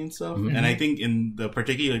songwriting and stuff? And I think in the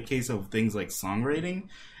particular case of things like songwriting,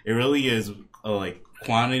 it really is like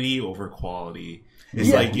quantity over quality. It's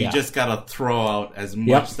you just gotta throw out as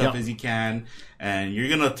much stuff as you can, and you're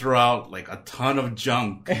gonna throw out like a ton of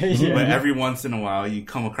junk. But every once in a while, you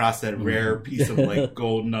come across that rare piece of like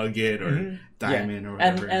gold nugget or diamond or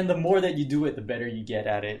whatever. And the more that you do it, the better you get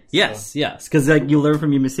at it. So. Yes, because like you learn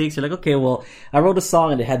from your mistakes. You're like, okay, well, I wrote a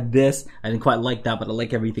song and it had this. I didn't quite like that, but I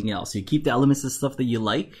like everything else. So you keep the elements of stuff that you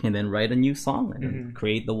like, and then write a new song and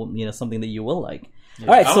create the something that you will like. Yeah.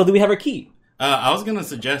 All right, so do we have our key? I was gonna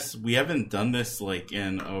suggest we haven't done this like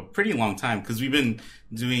in a pretty long time because we've been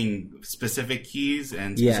doing specific keys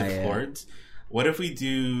and specific chords. What if we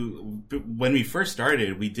do? When we first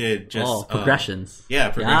started, we did just progressions.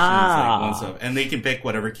 Progressions like one stuff, and they can pick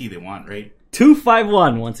whatever key they want, right?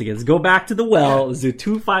 2-5-1 once again. Let's go back to the well. Let's do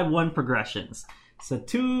 2-5-1 progressions. So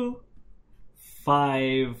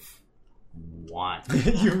 2-5-1.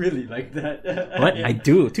 You really like that? What? I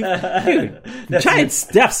do. Dude, giant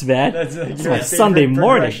steps, man. That's my Sunday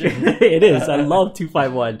morning. It is. I love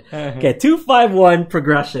 2-5-1. Okay, 2-5-1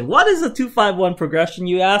 progression. What is a 2-5-1 progression,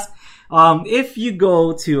 you ask? If you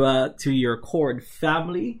go to your chord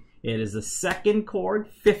family It is the second chord,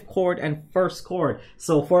 fifth chord, and first chord.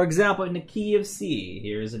 So, for example, in the key of C,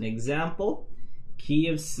 here's an example. Key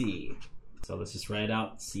of C. So let's just write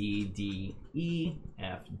out C, D, E,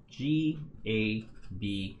 F, G, A,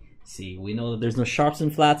 B, C. We know that there's no sharps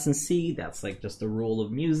and flats in C. That's like just the rule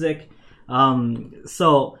of music.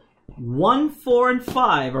 So 1, 4, and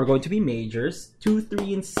 5 are going to be majors. 2,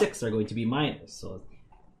 3, and 6 are going to be minors. So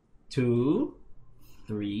 2,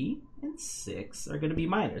 3, and 6 are going to be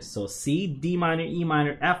minors. So C, D minor, E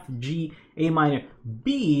minor, F, G, A minor,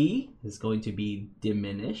 B is going to be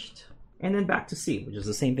diminished. And then back to C, which is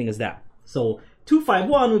the same thing as that. So 2, 5,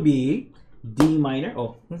 1 would be D minor.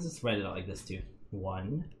 Oh, let's just write it out like this too.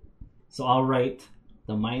 1. So I'll write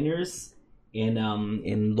the minors in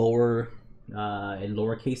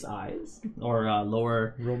lowercase i's or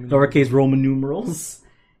lowercase Roman numerals,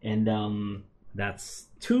 and that's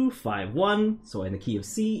 2, 5, 1. So in the key of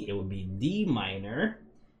C, it would be D minor,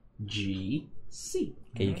 G, C.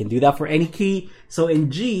 Okay, you can do that for any key. So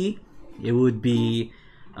in G, it would be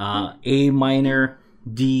A minor,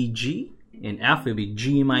 D, G. In F, it would be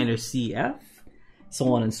G minor, C, F.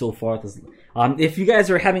 So on and so forth. If you guys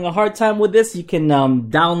are having a hard time with this, you can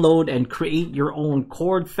download and create your own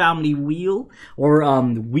chord family wheel, or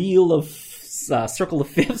wheel of circle of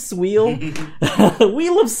fifths wheel.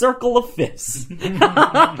 Wheel of circle of fifths.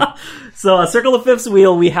 So a circle of fifths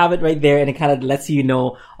wheel, we have it right there, and it kind of lets you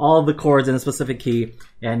know all of the chords in a specific key,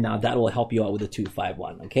 and that will help you out with the 2, 5,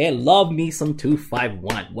 1. Okay, love me some 2, 5,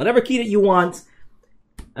 1. Whatever key that you want,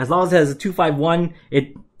 as long as it has a 2, 5, 1,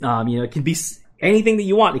 it it can be anything that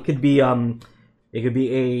you want. It could be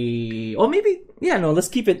let's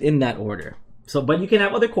keep it in that order. So, but you can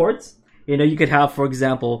have other chords. You could have, for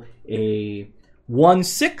example, a 1,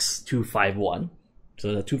 6, 2, 5, 1.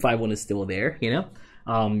 So the 2, 5, 1 is still there.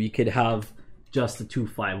 You could have just a 2,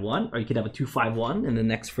 5, 1, or you could have a 2, 5, 1, and the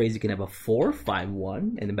next phrase you can have a 4, 5,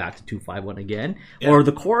 1, and then back to 2, 5, 1 again. Yeah. Or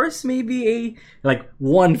the chorus may be a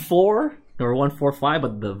 1, 4. Or 1, 4, 5,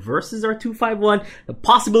 but the verses are 2, 5, 1. The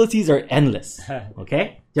possibilities are endless.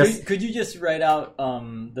 Okay, could you just write out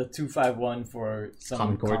the 2, 5, 1 for some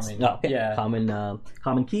common chords?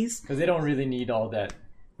 Common keys, because they don't really need all that.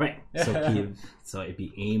 Right. So it'd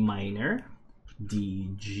be A minor, D,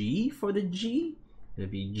 G for the G. It'd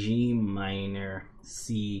be G minor,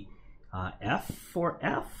 C, F for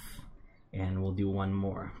F, and we'll do one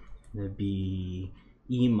more. It'd be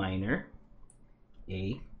E minor,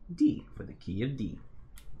 A, D for the key of D.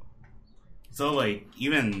 So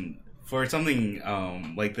even for something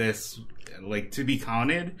like this, to be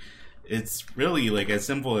counted, it's really as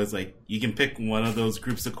simple as you can pick one of those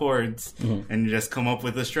groups of chords and you just come up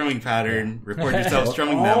with a strumming pattern, record yourself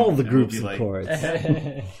strumming them. All the groups of chords.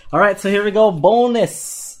 All right, so here we go.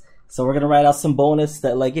 Bonus. So we're gonna write out some bonus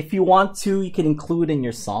that if you want to, you can include in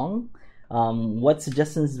your song. What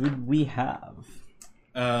suggestions would we have?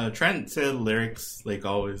 Trent said lyrics,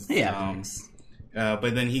 always. Yeah.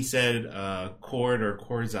 But then he said chord or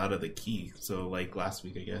chords out of the key. So last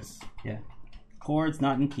week, I guess. Yeah. Chords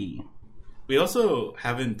not in key. We also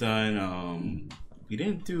haven't done. We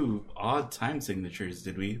didn't do odd time signatures,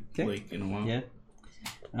 did we? Okay. In a while. Yeah.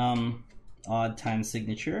 Odd time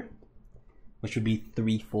signature, which would be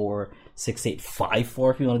 3, 4, 6, 8, 5,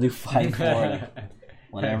 4. If you want to do 5, 4.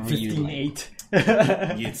 Whatever 15, you like. 8.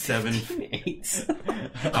 You get 7, 8.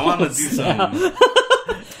 I want to do some.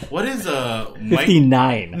 What is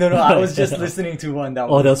 59? No, I was just listening to one that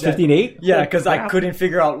was. Oh, that was 15.8? Yeah, because I couldn't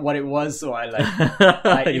figure out what it was, so I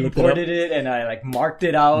I imported it and I marked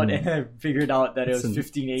it out and I figured out that it was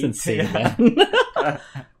 15.8. It's insane, man.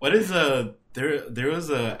 What is there was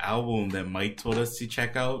a album that Mike told us to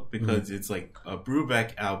check out because it's a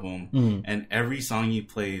Brubeck album and every song he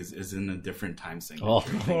plays is in a different time signature. Oh.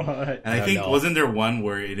 And I think wasn't there one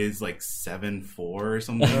where it is 7/4 or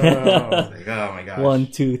something? Oh my gosh. 1,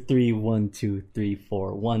 2, 3, 1, 2, 3,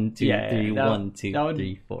 4. 1, 2, 3, 1, 2,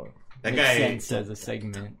 3, 4. That makes guy sense as a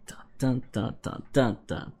segment. Dun, dun, dun, dun,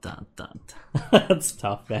 dun, dun, dun. That's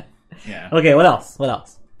tough, man. Yeah. Okay, what else?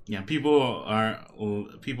 Yeah, people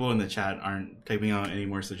in the chat aren't typing out any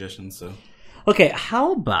more suggestions. So, okay,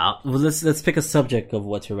 how about let's pick a subject of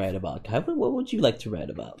what to write about. Kevin, what would you like to write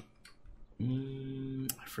about?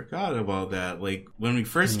 I forgot about that. When we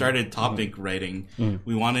first started topic writing,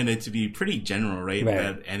 we wanted it to be pretty general, right?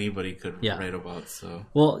 That anybody could write about. So,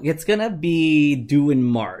 well, it's gonna be due in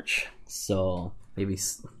March, so maybe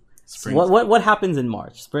spring. What happens in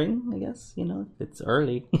March? Spring, I guess. It's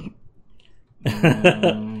early.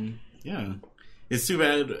 Yeah, it's too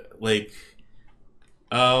bad.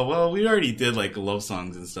 Well, we already did like love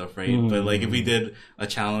songs and stuff, right? But like if we did a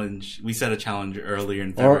challenge, we set a challenge earlier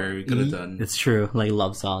in February. We could have done. It's true, like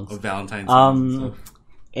love songs, Valentine's songs. And stuff.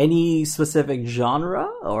 Any specific genre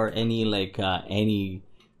or any any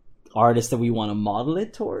artist that we want to model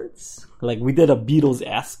it towards? Like we did a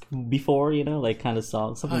Beatles-esque before, like kind of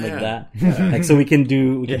song, something like that. Like so we can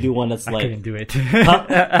do one that's I like. couldn't do it.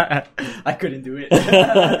 I couldn't do it.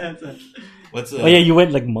 Oh yeah, you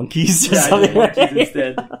went like monkeys or Yeah, something. I did Right? monkeys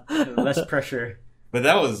instead. Less pressure. But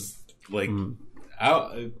that was like,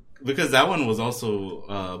 because that one was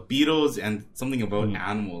also Beatles and something about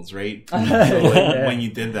animals, right? So like, when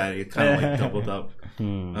you did that, it kind of like doubled up.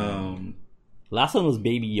 Last one was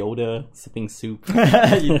Baby Yoda sipping soup.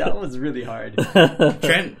 That was really hard.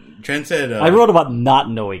 Trent said, I wrote about not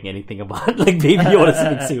knowing anything about like Baby Yoda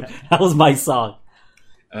sipping soup. That was my song.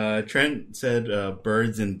 Trent said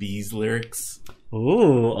Birds and Bees lyrics.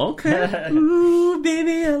 Ooh, okay. Ooh,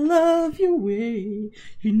 baby, I love your way.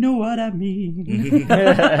 You know what I mean. You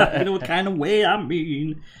know what kind of way I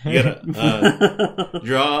mean. You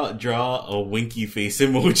gotta draw a winky face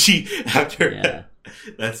emoji after that.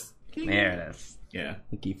 That's yeah.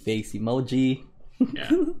 Winky face emoji. Yeah.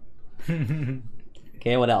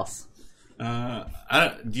 Okay, what else? Do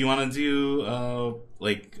you want to do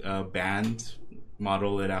band,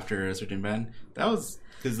 model it after a certain band? That was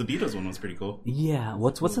because the Beatles one was pretty cool. Yeah,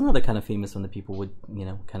 what's another kind of famous one that people would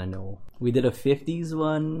kind of know? We did a 50s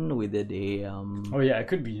one. We did a Oh yeah, it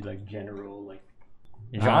could be like general like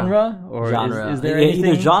genre or genre. Is there either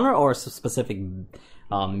anything? genre or a specific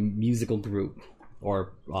musical group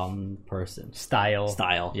or person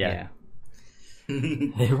Style. Yeah.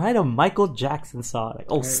 They write a Michael Jackson song. Like,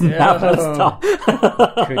 oh snap! Let's talk.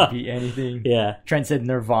 Could be anything. Yeah. Trent said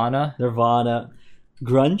Nirvana.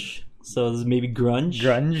 Grunge. So this is maybe grunge.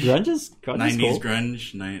 Grunge is 90s cool.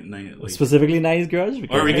 grunge, Specifically 90s grunge,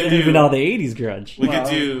 because or we could even do all the 80s grunge. We could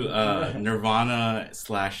do Nirvana /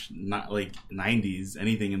 not like 90s,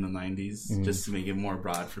 anything in the 90s, just to make it more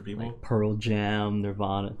broad for people. Like Pearl Jam,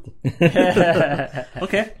 Nirvana.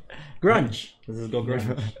 Okay, grunge. Let's just go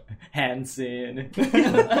grunge. Hanson.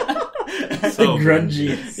 So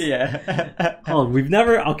grungy. Yeah. Oh, we've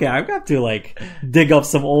never. Okay, I've got to like dig up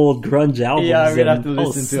some old grunge albums. Yeah, we're gonna have to and,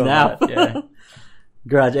 listen to snap. that. Yeah.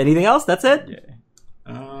 Grunge. Anything else? That's it. Yeah.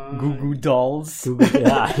 Goo Goo Dolls.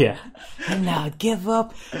 Yeah. And now give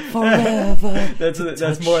up forever.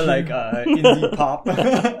 That's more like indie pop.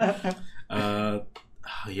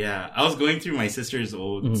 Yeah, I was going through my sister's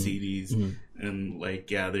old CDs, and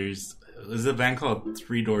there's a band called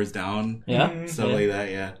Three Doors Down. Yeah. Stuff like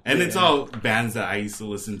that, yeah. And it's all bands that I used to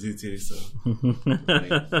listen to too, so.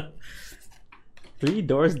 Three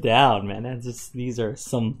Doors Down, man. These are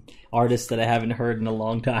some artists that I haven't heard in a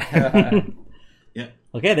long time. Yeah.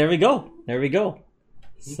 Okay, there we go.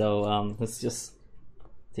 So, let's just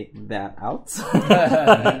take that out.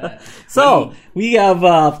 So, we have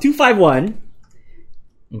 251.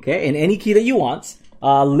 Okay, in any key that you want.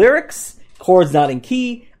 Lyrics, chords not in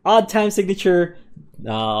key, odd time signature,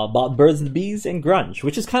 about birds and bees, and grunge,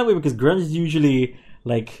 which is kind of weird because grunge is usually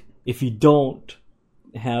like if you don't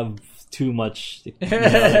have too much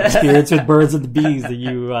experience with birds and the bees, that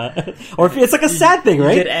you or if it's like a sad thing,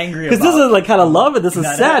 right? You get angry because this is like kind of love and this is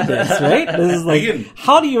sadness, right? This is like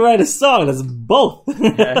how do you write a song that's both?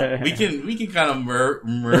 we can kind of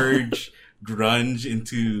merge grunge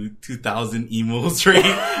into 2000 emos, right?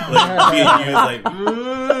 Like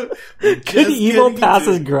could emo pass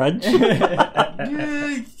as grunge?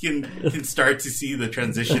 Yeah, you can start to see the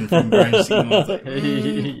transition from grunge to emo. Like,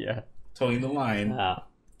 yeah, towing the line.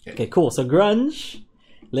 Okay, cool. So grunge,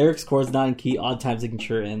 lyrics, chords, not in key, odd time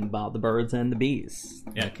signature, and about the birds and the bees.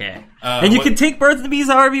 Yeah. Okay. And you can take birds and the bees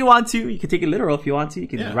however you want to. You can take it literal if you want to. You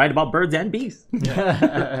can write about birds and bees.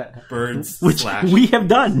 Birds, which we have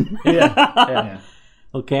done. Yeah.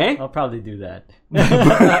 Okay. I'll probably do that.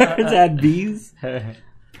 Birds and bees.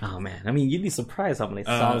 Oh man, I mean, you'd be surprised how many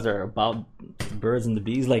songs are about birds and the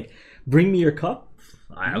bees. Like, "Bring Me Your Cup."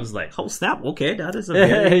 I was like, "Oh snap! Okay, that is a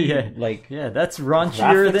very that's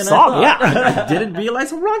raunchier than song." I thought. Yeah, I didn't realize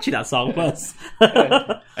how raunchy that song was.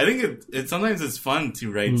 I think it sometimes it's fun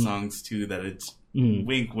to write songs too that it's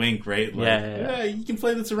wink, wink, right? Like, you can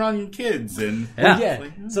play this around your kids and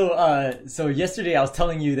So yesterday I was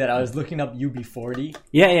telling you that I was looking up UB40.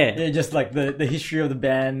 Yeah. Just like the history of the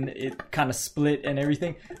band, it kind of split and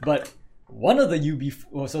everything, but. One of the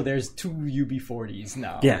so there's two UB40s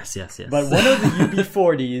now. Yes. But one of the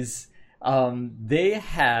UB40s, they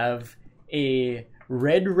have a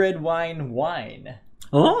red wine.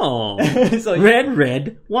 Oh, So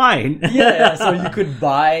red wine. yeah, so you could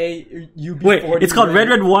buy UB40. Wait, it's called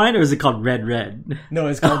red wine, or is it called red? No,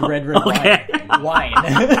 it's called red Okay. wine.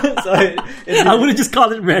 So I would have just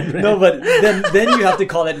called it red. no, but then you have to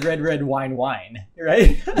call it red wine,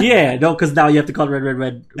 right? Yeah, no, because now you have to call it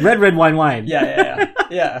red wine. Yeah.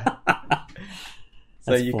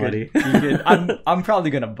 So That's you funny. could. I'm probably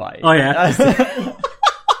gonna buy it. Oh yeah,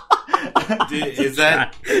 Is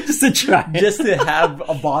that just to try. just to have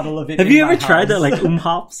a bottle of it. Have in you my ever tried that, house. like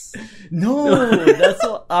hops? No, that's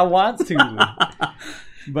what I want to.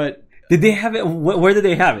 But Did they have it? Where did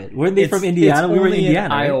they have it? Weren't they from Indiana? It's We were in only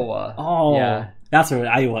Indiana, right? Iowa. Oh, yeah, that's right,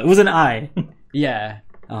 Iowa. It was an I. yeah.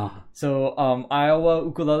 Oh, So Iowa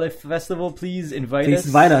Ukulele Festival, please invite please us.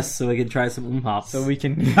 invite us so we can try some hops. So we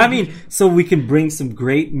can. I mean, so we can bring some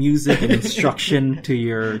great music and instruction to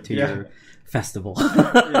your festival.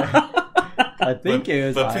 I think it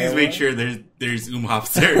was. but please Iowa. make sure there's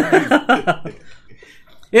hops there.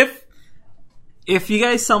 If you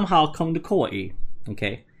guys somehow come to Kauai,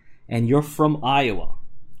 okay, and you're from Iowa,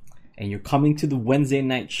 and you're coming to the Wednesday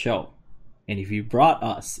night show, and if you brought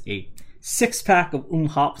us a 6-pack of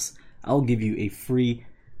hops, I'll give you a free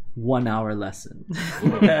 1-hour lesson.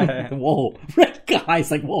 Whoa, red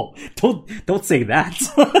guy's like, whoa, don't say that.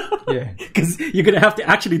 Yeah. Because you're gonna have to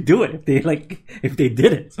actually do it if they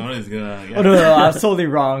did it. Somebody's gonna. Yeah. Oh no, I was totally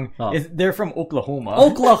wrong. Oh. They're from Oklahoma.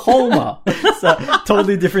 Oklahoma. So,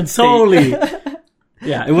 totally different state. Totally.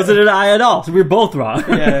 Yeah, it wasn't an I at all. So we were both wrong.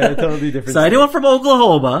 Yeah, totally different. So anyone from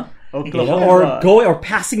Oklahoma, Oklahoma. or going or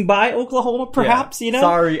passing by Oklahoma, perhaps, Yeah.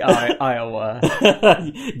 Sorry, Iowa.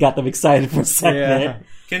 Got them excited for a second. Yeah. there.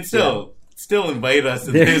 Can still invite us.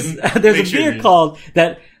 And There's then there's make a sure beer there's- called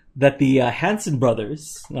that the Hanson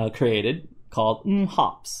brothers created called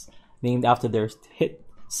Hops, named after their hit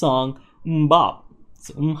song Bop.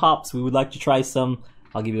 So Hops, we would like to try some.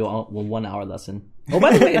 I'll give you a 1-hour lesson. Oh,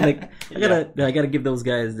 by the way, I gotta give those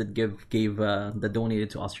guys that that donated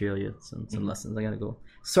to Australia some lessons. I gotta go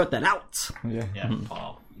sort that out. Yeah. Yeah.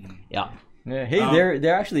 Paul. Yeah. Yeah. Hey,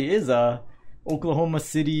 there actually is a Oklahoma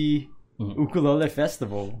City Ukulele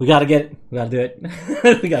Festival. We gotta do it. We gotta do it now.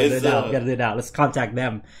 We gotta do it now. Let's contact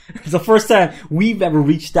them. It's the first time we've ever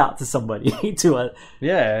reached out to somebody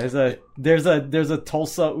Yeah, there's a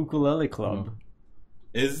Tulsa Ukulele Club.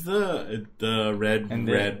 Is the red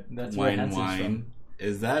that's where wine Hanson's wine?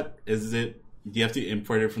 Is it? Do you have to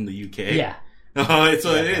import it from the UK? Yeah. Oh, it's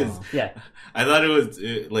what it is. Yeah. I thought it was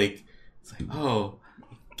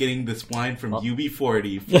getting this wine from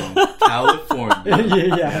UB40 from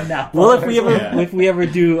California. Yeah. Now. Well, if we ever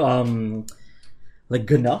do like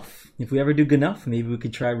Gnuff, if we ever do Gnuff, maybe we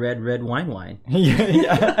could try red wine.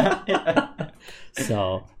 Yeah.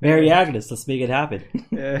 So, Mary Agnes, let's make it happen.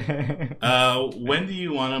 When do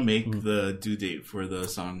you want to make the due date for the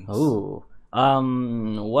songs? Oh,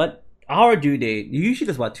 what our due date? Usually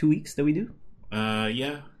it's what, 2 weeks that we do?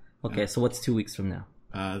 Yeah. Okay, so what's 2 weeks from now?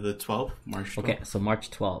 The 12th, March 12th. Okay, so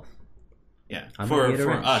March 12th. Yeah. I might be at a For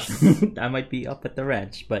ranch. us. I might be up at the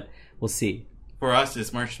ranch, but we'll see. For us,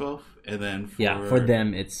 it's March 12th, and then For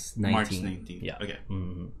them it's 19. March 19th. Yeah. Okay.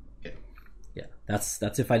 Okay. Yeah,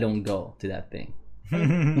 that's if I don't go to that thing.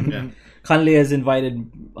 Yeah. Kanle has invited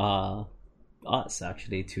us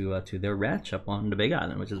actually to their ranch up on the Big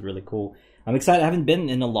Island, which is really cool. I'm excited. I haven't been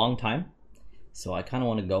in a long time, so I kind of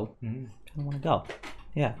want to go.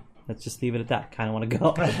 Yeah, let's just leave it at that. Kind of want to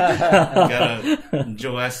go.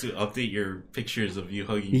 Joe has to update your pictures of you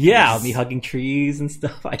hugging. Yeah, trees. me hugging trees and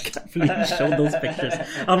stuff. I can't believe you showed those pictures.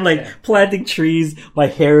 I'm like planting trees. My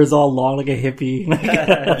hair is all long like a hippie.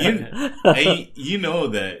 You know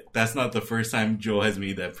that's not the first time Joe has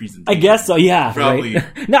made that presentation. I guess so. Yeah, Probably.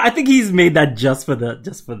 Right? No, I think he's made that just for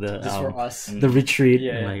us. the retreat.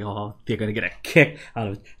 Yeah. Like, oh, they're gonna get a kick out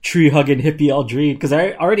of tree hugging hippie Aldrin because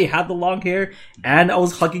I already had the long hair and I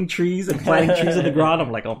was hugging trees and planting trees on the ground.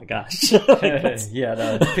 I'm like, oh my gosh. Yeah,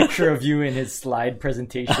 the picture of you in his slide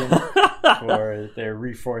presentation for their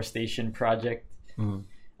reforestation project.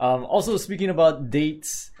 Also, speaking about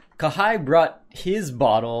dates, Kahai brought his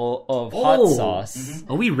bottle of hot sauce.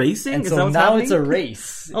 Are we racing? And Is so that what's now happening? it's a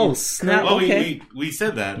race. Oh, It's snap. Oh, Okay. we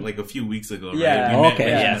said that like a few weeks ago, right? Yeah. We Okay,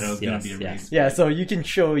 mentioned yes, that it was gonna yes, be a yes. race. Yeah, so you can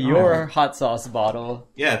show your hot sauce bottle.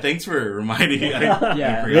 Yeah, thanks for reminding me. I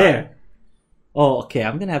Yeah. forgot. Yeah. Oh, okay.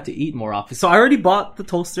 I'm gonna have to eat more often. So I already bought the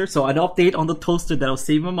toaster. So an update on the toaster that I was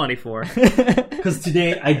saving my money for. Because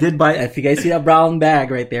today I did buy. If you guys see that brown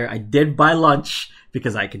bag right there, I did buy lunch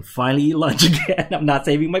because I can finally eat lunch again. I'm not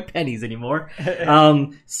saving my pennies anymore.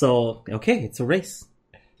 So okay, it's a race.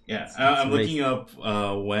 Yeah, I'm looking up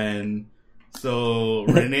when. So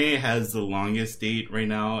Renee has the longest date right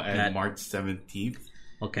now at At- March 17th.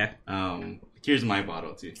 Okay. Here's my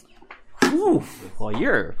bottle too. Ooh, well,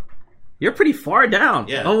 you're pretty far down.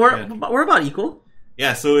 Yeah. Oh, we're about equal.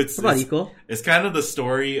 Yeah, so it's about equal. It's kind of the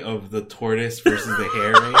story of the tortoise versus the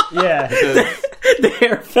hare, right? Yeah. Because The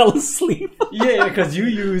hare fell asleep. Yeah, because you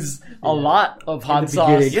use a lot of hot sauce.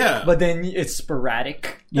 beginning. Yeah. But then it's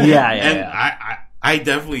sporadic. and I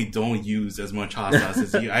definitely don't use as much hot sauce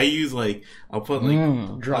as you. I use I'll put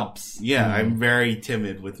Drops. I'm very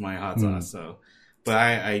timid with my hot sauce, so but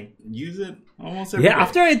I use it almost every day.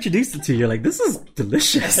 After I introduced it to you, you're like, this is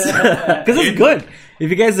delicious. Because it's good.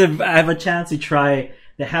 If you guys have a chance to try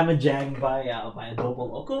the Hamajang by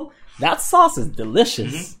Adobo Loco, that sauce is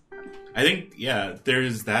delicious. I think,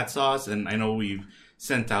 there's that sauce, and I know we've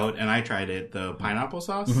sent out, and I tried it, the pineapple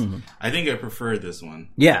sauce. I think I prefer this one.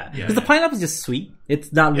 Yeah, because the pineapple is just sweet.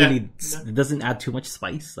 It's not really, Yeah. it doesn't add too much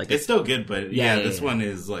spice. It's still good, but this one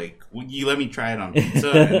is you let me try it on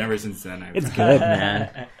pizza, and ever since then it's good,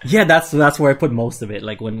 man. Yeah, that's where I put most of it.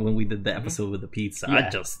 Like when we did the episode with the pizza, I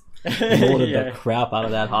just loaded the crap out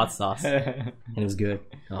of that hot sauce, and it was good.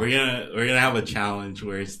 Oh. We're gonna have a challenge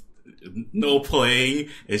where it's no playing.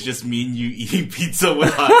 It's just me and you eating pizza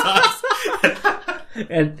with hot sauce.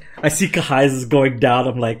 And I see Kahai's is going down.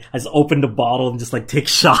 I'm like, I just open the bottle and just take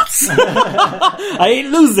shots. I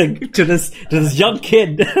ain't losing to this young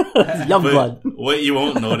kid, this young blood. What you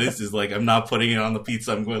won't notice is I'm not putting it on the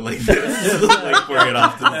pizza. I'm going like this, pouring it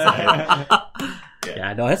off to the side.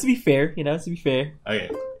 Yeah, no, it has to be fair. It has to be fair. Okay,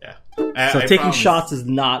 yeah. So taking shots is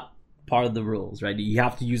not part of the rules, right? You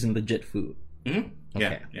have to use legit food. Mm-hmm.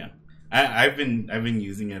 Okay. Yeah. I've been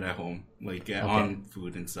using it at home, on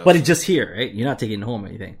food and stuff. But it's just here, right? You're not taking it home or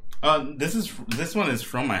anything. This one is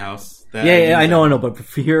from my house. I know, but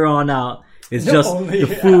from here on out, it's just the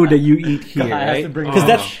food that you eat here, right?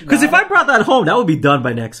 Because if I brought that home, that would be done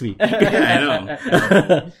by next week. Yeah, I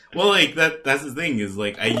know. Well, that's the thing is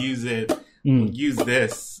I use it. Use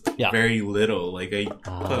this very little. I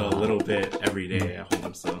put a little bit every day at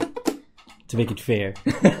home, so. To make it fair.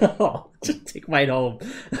 Just take mine home.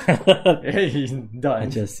 He's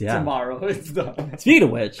done. Tomorrow it's done. Speaking of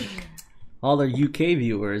which, all our UK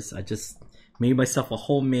viewers, I just made myself a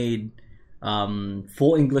homemade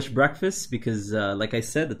full English breakfast because, like I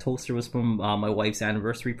said, the toaster was from my wife's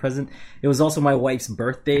anniversary present. It was also my wife's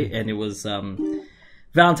birthday, and it was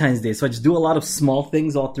Valentine's Day. So I just do a lot of small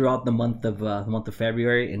things all throughout the month of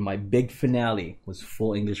February, and my big finale was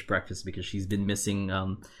full English breakfast because she's been missing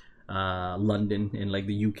London and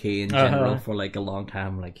the UK in general for a long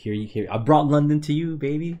time. Here, I brought London to you,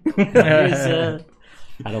 baby. I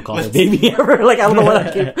don't call her baby ever. I don't know what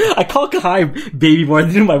I came. I call Kahai baby more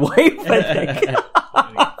than my wife. I think.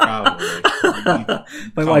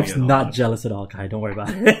 My wife's not jealous at all, Kahai. Don't worry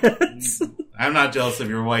about it. I'm not jealous of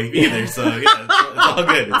your wife either, so it's all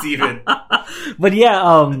good. It's even. But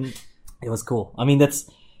it was cool. I mean, it's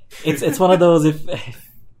one of those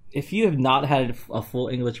if you have not had a full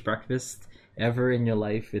English breakfast ever in your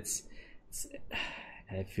life,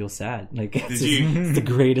 I feel sad. It's the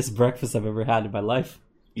greatest breakfast I've ever had in my life.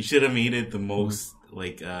 You should have made it the most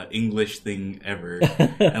English thing ever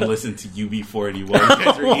and listened to UB40 while you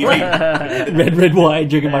guys were eating. red wine,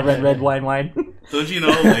 drinking my red wine. Don't you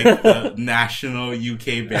know the national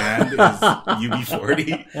UK band is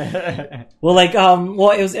UB40? Well,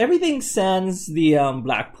 it was everything sans the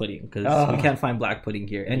black pudding because we can't find black pudding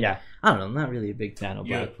here. And I don't know, I'm not really a big fan of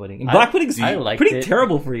black pudding. And black pudding's pretty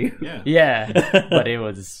terrible for you. Yeah, but I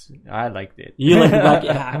liked it. You like the black?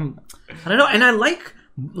 I don't know, and I like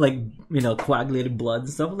coagulated blood and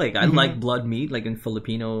stuff. I like blood meat, in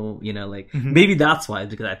Filipino. Maybe that's why,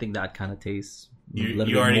 because I think that kind of tastes a little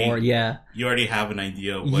bit more. Yeah, you already have an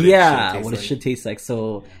idea of what it should taste like.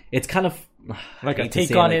 So it's kind of a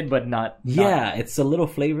take on it, but not. Yeah, it's a little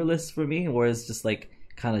flavorless for me, whereas just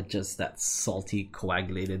kind of just that salty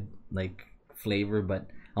coagulated flavor, but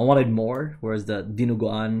I wanted more. Whereas the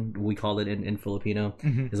dinuguan, we call it in Filipino,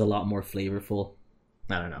 is a lot more flavorful.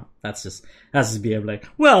 I don't know. That's just being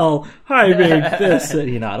well, I made this. I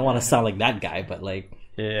don't want to sound like that guy, but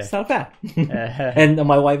it's not bad. And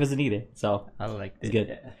my wife isn't either, so I liked it. It's good.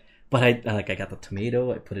 Yeah. But I got the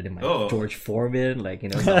tomato. I put it in my George Foreman.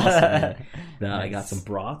 It's awesome. Nice. I got some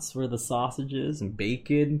brats for the sausages and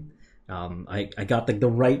bacon. I got the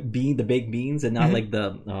right bean, the baked beans, and not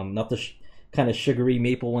the not the kind of sugary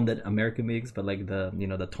maple one that America makes, but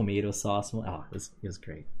the tomato sauce one. Oh, it was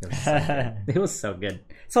great. It was so good.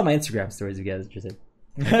 It's on my Instagram stories if you guys are interested.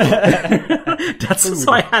 That's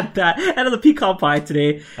so I had that. And the pecan pie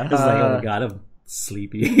today. I was oh my god, I'm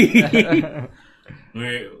sleepy.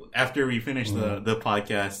 After we finish the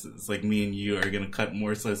podcast, it's like me and you are gonna cut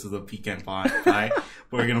more slices of pecan pie, but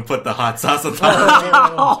we're gonna put the hot sauce on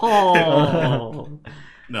top.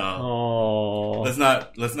 No, let's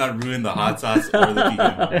not ruin the hot sauce or the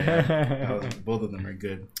pecan pie. Both of them are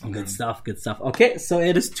good. Good stuff. Okay, so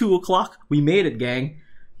it is 2:00. We made it, gang.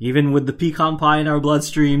 Even with the pecan pie in our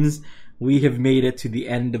bloodstreams, we have made it to the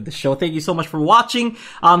end of the show. Thank you so much for watching.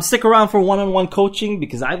 Stick around for one-on-one coaching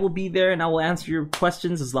because I will be there and I will answer your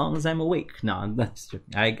questions as long as I'm awake. No,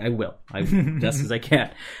 I will. Just as I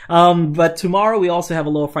can. But tomorrow we also have a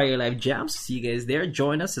Aloha Friday Live Jam. So see you guys there.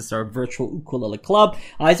 Join us. It's our virtual ukulele club.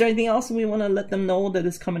 Is there anything else we want to let them know that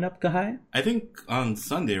is coming up, Kahai? I think on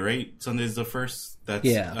Sunday, right? Sunday is the first. That's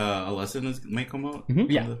a lesson may come out.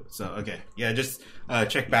 Mm-hmm. Yeah. So okay, yeah. Just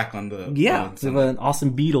check back on the. We have an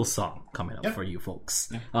awesome Beatles song coming up for you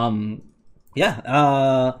folks.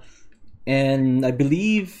 Yeah. And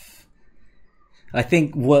I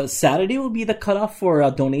think Saturday will be the cutoff for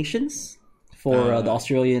donations for the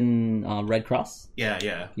Australian Red Cross.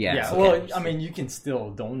 Yeah. Yeah. Well, I mean, you can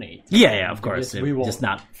still donate. Yeah, of course. We will just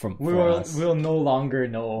not from. We'll no longer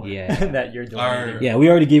know that you're donating. We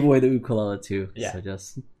already gave away the ukulele too. Yeah. So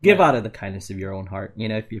just give out of the kindness of your own heart.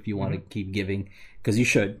 If you want to keep giving, because you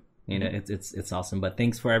should. It's awesome. But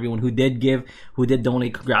thanks for everyone who did give, who did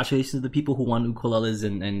donate. Congratulations to the people who won ukuleles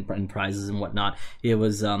and prizes and whatnot. It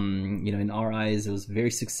was, in our eyes, it was a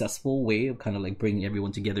very successful way of kind of like bringing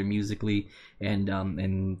everyone together musically and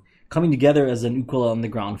coming together as an Ukulele on the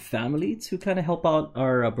Ground family to kind of help out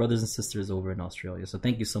our brothers and sisters over in Australia. So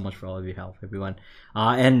thank you so much for all of your help, everyone.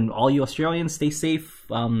 And all you Australians, stay safe.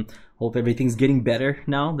 Hope everything's getting better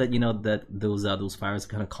now that, that those fires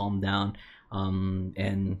kind of calmed down.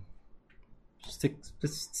 And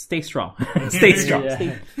just stay strong. Stay strong.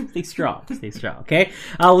 Stay strong. Okay.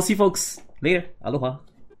 We'll see you folks later. Aloha.